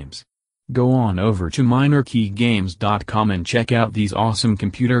Key Games. Go on over to minorkeygames.com and check out these awesome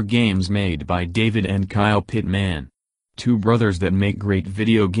computer games made by David and Kyle Pittman. Two brothers that make great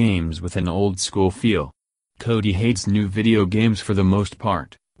video games with an old school feel. Cody hates new video games for the most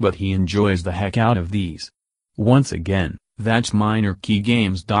part, but he enjoys the heck out of these. Once again, that's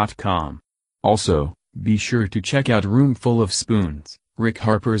minorkeygames.com. Also, be sure to check out Room Full of Spoons, Rick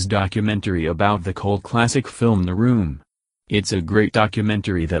Harper's documentary about the cult classic film The Room. It's a great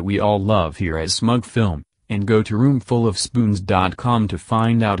documentary that we all love here at Smug Film, and go to roomfulofspoons.com to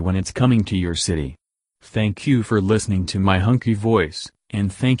find out when it's coming to your city. Thank you for listening to my hunky voice,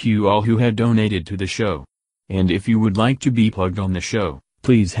 and thank you all who have donated to the show. And if you would like to be plugged on the show,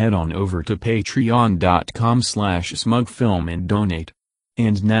 please head on over to patreon.com/smugfilm and donate.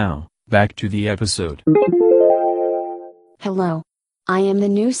 And now, back to the episode. Hello. I am the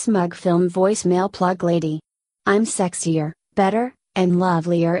new Smug Film voicemail plug lady. I'm sexier, better, and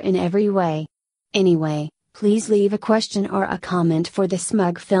lovelier in every way. Anyway, please leave a question or a comment for the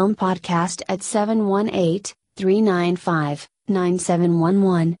Smug Film podcast at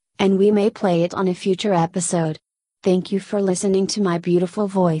 718-395-9711, and we may play it on a future episode. Thank you for listening to my beautiful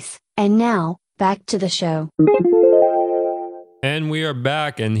voice, and now, back to the show. And we are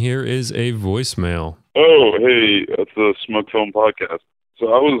back, and here is a voicemail. Oh, hey, it's the Smug Film Podcast.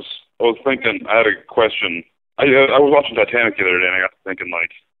 So I was thinking, I had a question. I was watching Titanic the other day, and I got to thinking,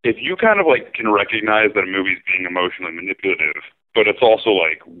 like, if you kind of like can recognize that a movie's being emotionally manipulative, but it's also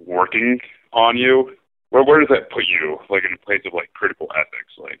like working on you, where does that put you? Like in a place of like critical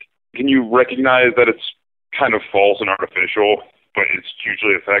ethics, like can you recognize that it's kind of false and artificial, but it's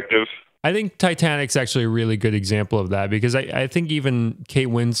hugely effective? I think Titanic's actually a really good example of that, because I think even Kate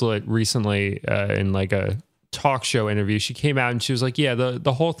Winslet recently in like a talk show interview, she came out and she was like, yeah,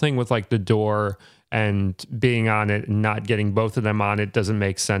 the whole thing with like the door and being on it and not getting both of them on it doesn't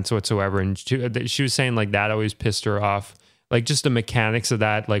make sense whatsoever. And she was saying like that always pissed her off. Like just the mechanics of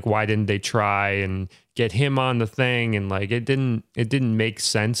that, like why didn't they try and get him on the thing? And like it didn't make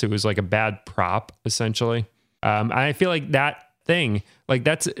sense. It was like a bad prop essentially. I feel like that thing, like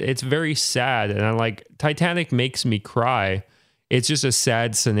it's very sad. And I'm like, Titanic makes me cry. It's just a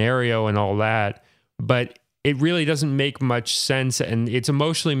sad scenario and all that, but it really doesn't make much sense. And it's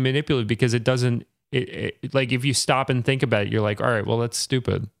emotionally manipulative because it doesn't, like if you stop and think about it, you're like, all right, well, that's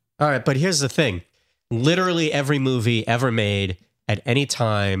stupid. All right, but here's the thing. Literally every movie ever made at any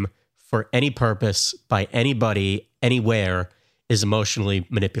time for any purpose by anybody anywhere is emotionally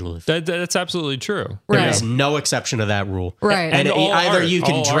manipulative. That's absolutely true. There is no exception to that rule. Right. And either art, you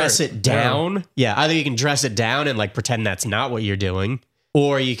can dress art. it down. Yeah, either you can dress it down and like pretend that's not what you're doing,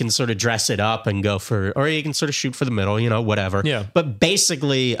 or you can sort of dress it up and go for, or you can sort of shoot for the middle, whatever. Yeah. But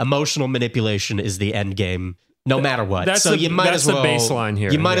basically, emotional manipulation is the end game, no matter what. That's so the, you might that's as well the baseline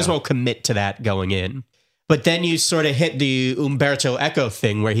here. You might as Yeah. well commit to that going in. But then you sort of hit the Umberto Eco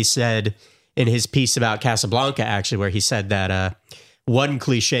thing, where he said in his piece about Casablanca, actually, where he said that one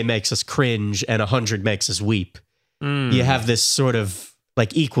cliche makes us cringe and 100 makes us weep. You have this sort of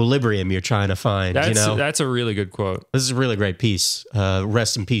like equilibrium you're trying to find. That's a really good quote. This is a really great piece.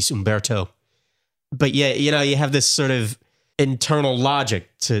 Rest in peace, Umberto. But yeah, you have this sort of internal logic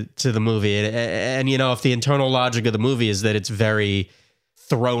to the movie, and if the internal logic of the movie is that it's very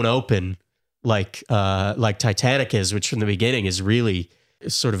thrown open, like Titanic is, which from the beginning is really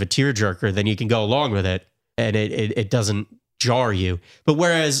sort of a tearjerker, then you can go along with it, and it doesn't jar you. But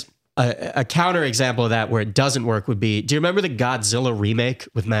whereas a counter example of that where it doesn't work would be, do you remember the Godzilla remake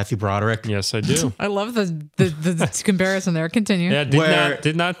with Matthew Broderick? Yes, I do. I love the comparison there. Continue. Yeah,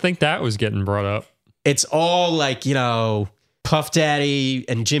 did not think that was getting brought up. It's all like, Puff Daddy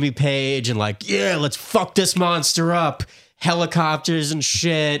and Jimmy Page and like, yeah, let's fuck this monster up. Helicopters and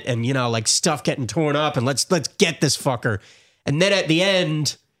shit and, like stuff getting torn up and let's get this fucker. And then at the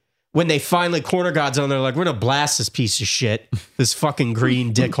end, when they finally corner Godzilla, they're like, we're going to blast this piece of shit, this fucking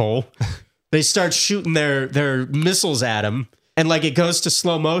green dickhole. They start shooting their missiles at him. And like it goes to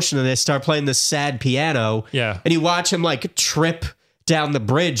slow motion and they start playing this sad piano. Yeah. And you watch him like trip down the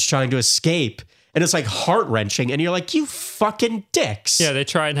bridge trying to escape. And it's like heart wrenching. And you're like, you fucking dicks. Yeah, they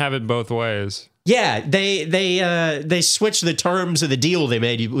try and have it both ways. Yeah, they switch the terms of the deal they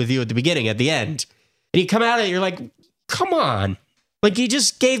made with you at the beginning, at the end. And you come out of it, you're like, come on. Like, you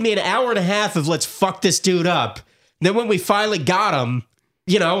just gave me an hour and a half of let's fuck this dude up. And then when we finally got him,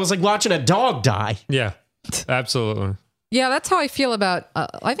 it was like watching a dog die. Yeah, absolutely. Yeah, that's how I feel about,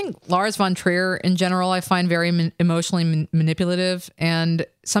 I think Lars von Trier in general, I find very emotionally manipulative, and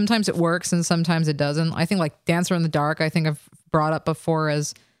sometimes it works and sometimes it doesn't. I think like Dancer in the Dark, I think I've brought up before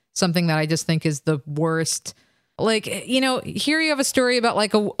as something that I just think is the worst. Like, here you have a story about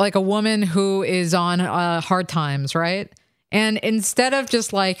like a woman who is on hard times, right? And instead of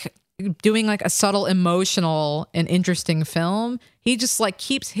just like doing like a subtle emotional and interesting film, he just like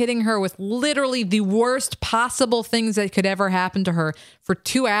keeps hitting her with literally the worst possible things that could ever happen to her for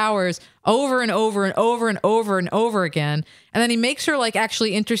 2 hours over and over and over and over and over again. And then he makes her like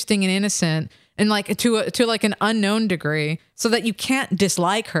actually interesting and innocent and like to like an unknown degree, so that you can't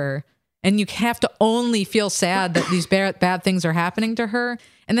dislike her and you have to only feel sad that these bad things are happening to her.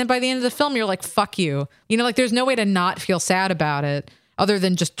 And then by the end of the film, you're like, fuck you. Like there's no way to not feel sad about it other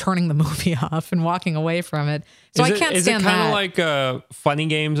than just turning the movie off and walking away from it. So I can't stand that. Is it kind of like Funny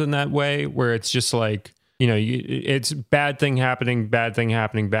Games in that way, where it's just like, it's bad thing happening, worse.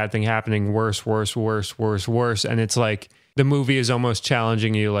 And it's like the movie is almost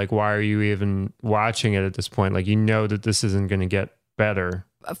challenging you. Like, why are you even watching it at this point? Like, that this isn't going to get better.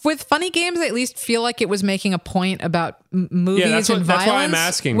 With Funny Games, I at least feel like it was making a point about movies and violence. That's why I'm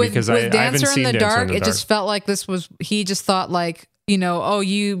asking, because I haven't Dancer seen in the Dancer in Dark. the It just felt like he just thought like,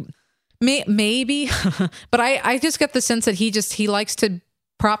 maybe, but I just get the sense that he likes to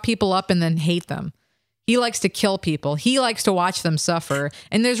prop people up and then hate them. He likes to kill people. He likes to watch them suffer.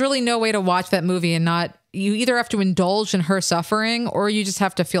 And there's really no way to watch that movie and you either have to indulge in her suffering or you just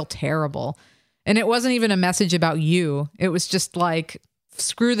have to feel terrible. And it wasn't even a message about you. It was just like,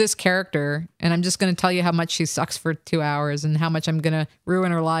 screw this character, and I'm just going to tell you how much she sucks for 2 hours and how much I'm going to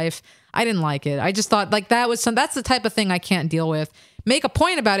ruin her life. I didn't like it. I just thought like that's the type of thing I can't deal with. Make a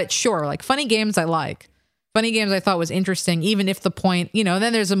point about it, sure. Like funny games I like. Funny games I thought was interesting, even if the point,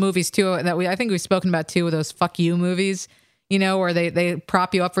 then there's the movies too that I think we've spoken about too, those fuck you movies, where they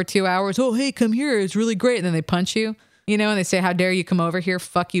prop you up for 2 hours. Oh, hey, come here. It's really great. And then they punch you, and they say, how dare you come over here?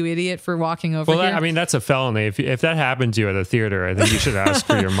 Fuck you, idiot, for walking over here. Well, that's a felony. If that happened to you at a theater, I think you should ask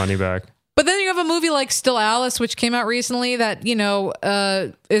for your money back. But then you have a movie like Still Alice, which came out recently that,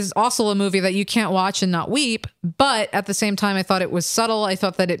 is also a movie that you can't watch and not weep. But at the same time, I thought it was subtle. I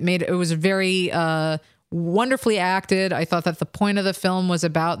thought that it was very wonderfully acted. I thought that the point of the film was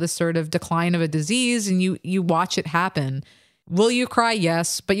about this sort of decline of a disease, and you watch it happen. Will you cry?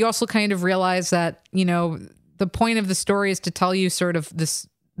 Yes. But you also kind of realize that, the point of the story is to tell you sort of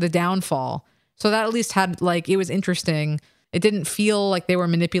the downfall. So that at least had it was interesting. It didn't feel like they were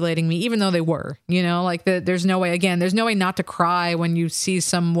manipulating me, even though they were, there's no way not to cry when you see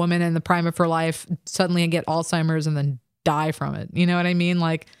some woman in the prime of her life suddenly get Alzheimer's and then die from it. You know what I mean?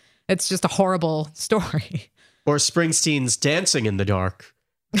 Like, it's just a horrible story. Or Springsteen's Dancing in the Dark,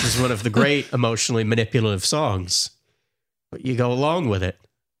 which is one of the great emotionally manipulative songs. But you go along with it.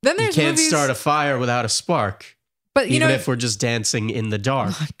 Then there's you can't movies, start a fire without a spark. But even if we're just dancing in the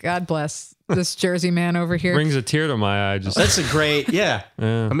dark. God bless this Jersey man over here. Brings a tear to my eye. That's a great, yeah.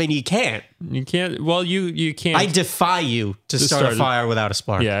 I mean, you can't. You can't. Well, you can't. I defy you to start a fire without a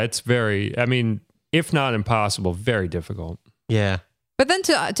spark. Yeah, it's very, if not impossible, very difficult. Yeah. But then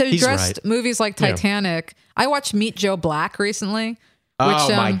to address movies like Titanic, I watched Meet Joe Black recently.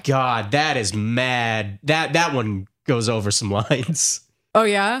 Oh my God, that is mad. That one goes over some lines. Oh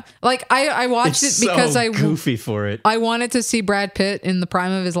yeah, like I watched it because so goofy for it. I wanted to see Brad Pitt in the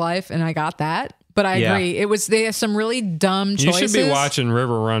prime of his life, and I got that. But I agree, they have some really dumb choices. You should be watching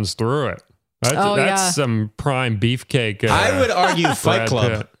River Runs Through It. That's some prime beefcake. I would argue Fight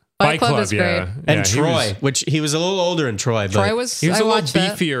Club. Fight Club is great. And Troy, which he was a little older in Troy. But Troy was. He was a little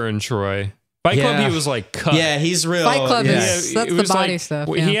beefier in Troy. Fight Club, he was like cut. Yeah, he's real. Fight Club is that's the body stuff.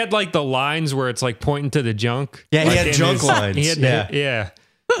 Yeah. He had like the lines where it's like pointing to the junk. Yeah, he had junk lines. He had yeah.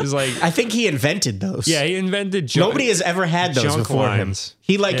 It was like I think he invented those. Yeah, he invented junk. Nobody has ever had those before lines.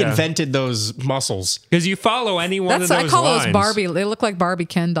 Him. He invented those muscles. Because you follow any one of those I call lines. those Barbie. They look like Barbie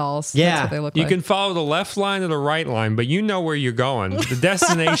Ken dolls. Yeah. That's what they look you like. can follow the left line or the right line, but you know where you're going. The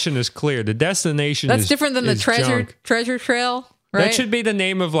destination is clear. The destination That's different than the treasure trail. Right? That should be the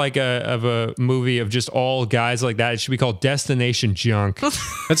name of a movie of just all guys like that. It should be called Destination Junk.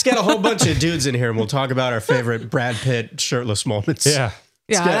 Let's get a whole bunch of dudes in here and we'll talk about our favorite Brad Pitt shirtless moments. Yeah.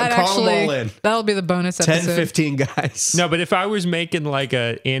 Call them all in. That'll be the bonus 10, episode. 15 guys. No, but if I was making like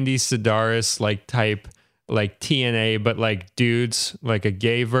a Andy Sedaris type TNA, but like dudes, like a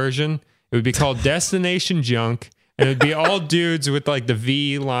gay version, it would be called Destination Junk, and it would be all dudes with like the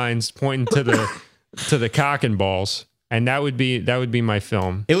V lines pointing to the cock and balls. And that would be my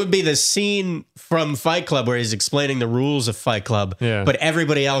film. It would be the scene from Fight Club where he's explaining the rules of Fight Club, but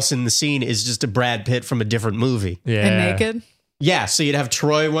everybody else in the scene is just a Brad Pitt from a different movie. Yeah. And naked? Yeah, so you'd have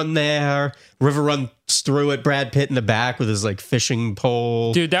Troy one there, River Runs Through It, Brad Pitt in the back with his fishing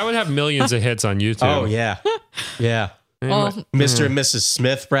pole. Dude, that would have millions of hits on YouTube. Oh, yeah. Yeah. Well, Mr. and Mrs.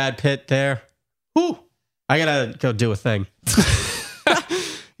 Smith, Brad Pitt there. Whew. I gotta go do a thing.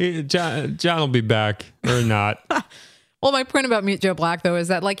 John will be back or not. Well, my point about Meet Joe Black, though, is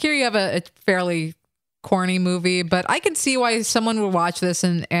that here you have a fairly corny movie, but I can see why someone would watch this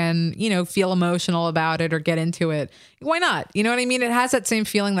and feel emotional about it or get into it. Why not? You know what I mean? It has that same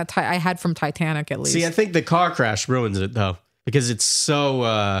feeling that I had from Titanic, at least. See, I think the car crash ruins it, though, because it's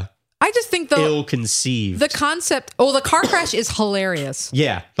so I just think ill-conceived. The concept, the car crash is hilarious.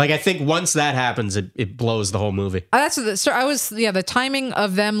 Yeah. I think once that happens, it blows the whole movie. The timing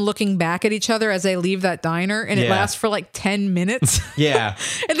of them looking back at each other as they leave that diner, and it lasts for 10 minutes. Yeah.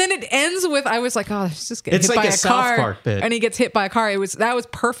 And then it ends with, I was like, oh, it's just getting hit by a South car. Park bit. And he gets hit by a car. That was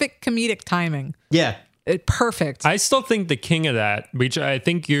perfect comedic timing. Yeah. Perfect. I still think the king of that, which I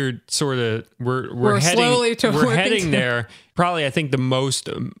think you're sort of we're heading there. Probably, I think the most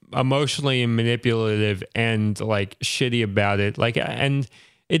emotionally manipulative and shitty about it. And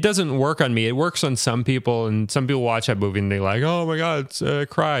it doesn't work on me. It works on some people, and some people watch that movie and they're like, "Oh my god, it's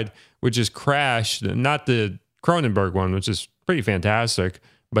cried," which is Crash, not the Cronenberg one, which is pretty fantastic.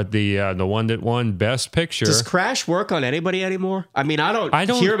 But the one that won Best Picture. Does Crash work on anybody anymore? I mean, I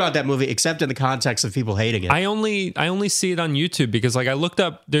don't hear about that movie except in the context of people hating it. I only see it on YouTube because I looked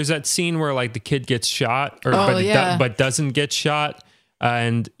up. There's that scene where the kid gets shot, but doesn't get shot.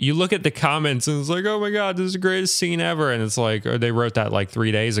 And you look at the comments and it's like, oh my God, this is the greatest scene ever. And it's like, or they wrote that like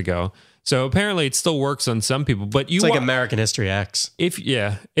 3 days ago. So apparently it still works on some people. But It's like American History X. if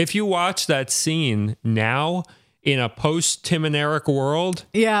you watch that scene now in a post Tim and Eric world,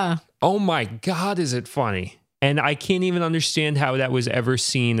 Yeah. oh my God, is it funny? And I can't even understand how that was ever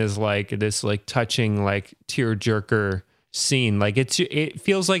seen as like this like touching like tearjerker scene. Like it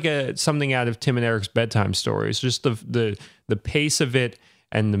feels like something out of Tim and Eric's bedtime stories. Just the pace of it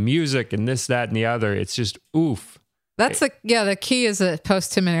and the music and this, that, and the other. It's just oof. That's the key is a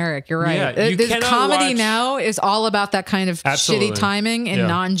post Tim and Eric. You're right. Yeah, you This cannot comedy watch- now is all about that kind of Absolutely. shitty timing and Yeah.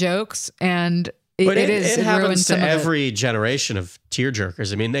 non-jokes, and it But it ruins happens to some of it. every generation of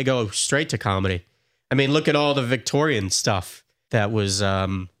tearjerkers. I mean, they go straight to comedy. I mean, look at all the Victorian stuff that was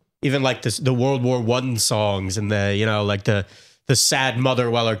even like the World War I songs and like the sad mother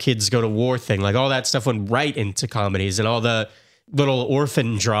while her kids go to war thing. Like all that stuff went right into comedies, and all the little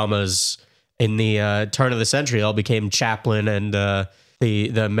orphan dramas in the turn of the century all became Chaplin and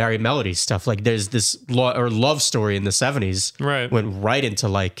the Merry Melody stuff. Like there's this love story in the 70s Right. went right into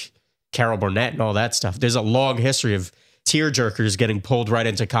like Carol Burnett and all that stuff. There's a long history of tearjerkers getting pulled right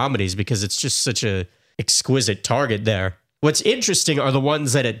into comedies because it's just such a exquisite target there. What's interesting are the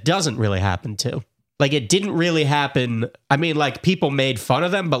ones that it doesn't really happen to. Like it didn't really happen. I mean, like people made fun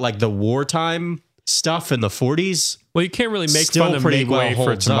of them, but like the wartime stuff in the 40s. Well, you can't really make Still fun of pretty Make well Way for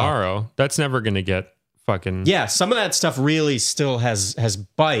holds up. Tomorrow. That's never going to get fucking... Yeah, some of that stuff really still has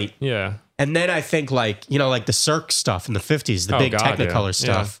bite. Yeah. And then I think like the Cirque stuff in the 50s, the Oh, big God, Technicolor yeah.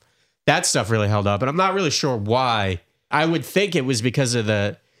 stuff, that stuff really held up. And I'm not really sure why. I would think it was because of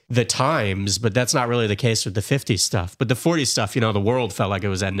the times, but that's not really the case with the 50s stuff. But the 40s stuff, the world felt like it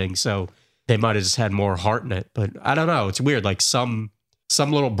was ending, so they might have just had more heart in it. But I don't know. It's weird. Like some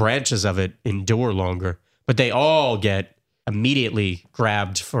little branches of it endure longer, but they all get immediately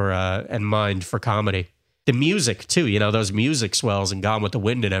grabbed for and mined for comedy. The music too, those music swells and Gone with the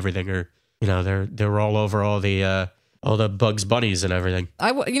Wind and everything are, they're all over all the Bugs Bunnies and everything.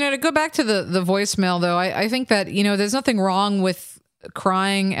 To go back to the voicemail though, I think that there's nothing wrong with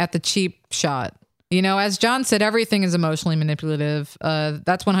crying at the cheap shot. As John said, everything is emotionally manipulative.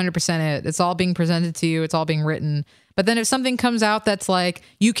 That's 100% it. It's all being presented to you. It's all being written. But then if something comes out that's like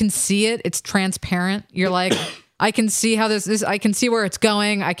you can see it, it's transparent. You're like, I can see how this. I can see where it's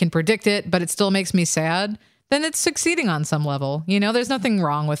going. I can predict it, but it still makes me sad. Then it's succeeding on some level. There's nothing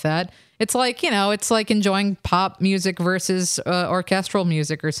wrong with that. It's like it's like enjoying pop music versus orchestral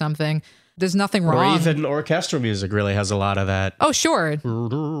music or something. There's nothing wrong. Or even orchestral music really has a lot of that. Oh, sure.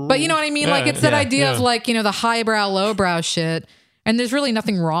 But you know what I mean? Like, it's that idea of like, the highbrow, lowbrow shit. And there's really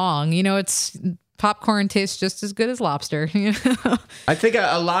nothing wrong. It's popcorn tastes just as good as lobster. I think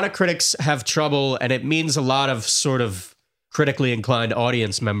a lot of critics have trouble, and it means a lot of sort of critically inclined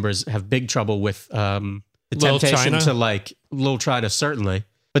audience members have big trouble with the Little temptation China? to like Little China, certainly.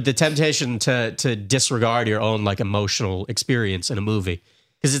 But the temptation to disregard your own like emotional experience in a movie.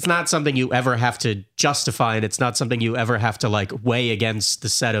 Because it's not something you ever have to justify, and it's not something you ever have to like weigh against the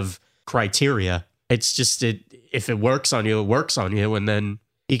set of criteria. It's just if it works on you, it works on you, and then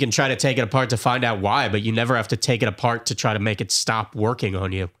you can try to take it apart to find out why, but you never have to take it apart to try to make it stop working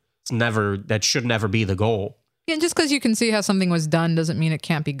on you. That should never be the goal. Yeah, just because you can see how something was done doesn't mean it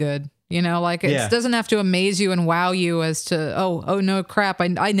can't be good. Like it Yeah. doesn't have to amaze you and wow you as to, oh no crap,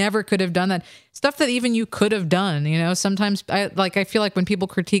 I never could have done that. Stuff that even you could have done, sometimes I feel like when people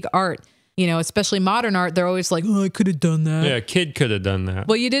critique art, especially modern art, they're always like, oh, I could have done that. Yeah, a kid could have done that.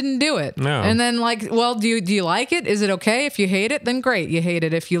 Well, you didn't do it. No. And then well, do you like it? Is it okay? If you hate it, then great, you hate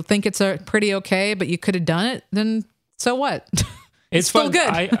it. If you think it's pretty okay, but you could have done it, then so what? It's still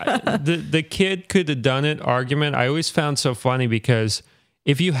fun. good. The kid could have done it argument I always found so funny, because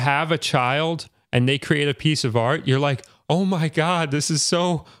if you have a child and they create a piece of art, you're like, oh my God, this is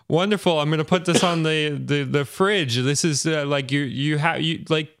so wonderful. I'm going to put this on the fridge. This is like you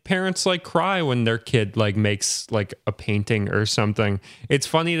like parents like cry when their kid like makes like a painting or something. It's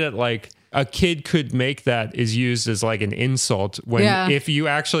funny that like a kid could make that is used as like an insult when if you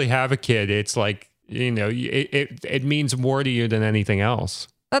actually have a kid, it's like, it means more to you than anything else.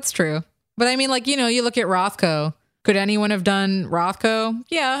 That's true. But I mean, like, you look at Rothko. Could anyone have done Rothko?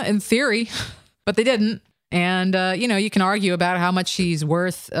 Yeah, in theory, but they didn't. And, you can argue about how much he's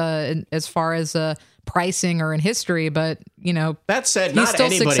worth as far as pricing or in history, but, That said, he's not still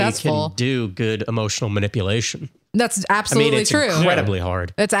anybody successful. can do good emotional manipulation. That's absolutely it's true. incredibly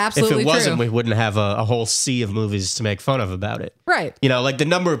hard. It's absolutely If it wasn't, true. we wouldn't have a whole sea of movies to make fun of about it. Right. Like the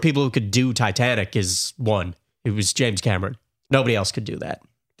number of people who could do Titanic is one. It was James Cameron. Nobody else could do that.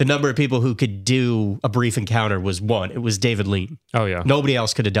 the number of people who could do a brief encounter was one. It was David Lean. Oh, yeah. Nobody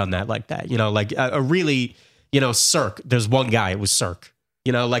else could have done that like that. You know, like a really, you know, Cirque. There's one guy, it was Cirque.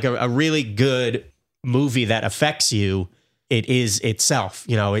 You know, like a really good movie that affects you, it is itself.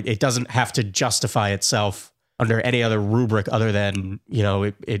 You know, it doesn't have to justify itself under any other rubric other than, you know,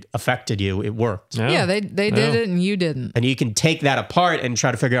 it affected you. It worked. Yeah, they did it and you didn't. And you can take that apart and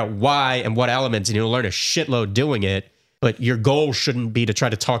try to figure out why and what elements, and you'll learn a shitload doing it. But your goal shouldn't be to try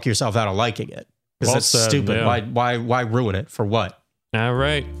to talk yourself out of liking it. Because Well that's said, stupid. yeah. Why ruin it? For what? All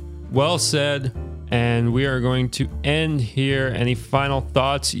right. Well said. And we are going to end here. Any final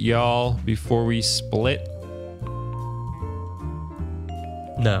thoughts, y'all, before we split?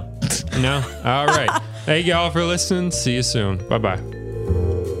 No. No? All right. Thank y'all for listening. See you soon. Bye-bye.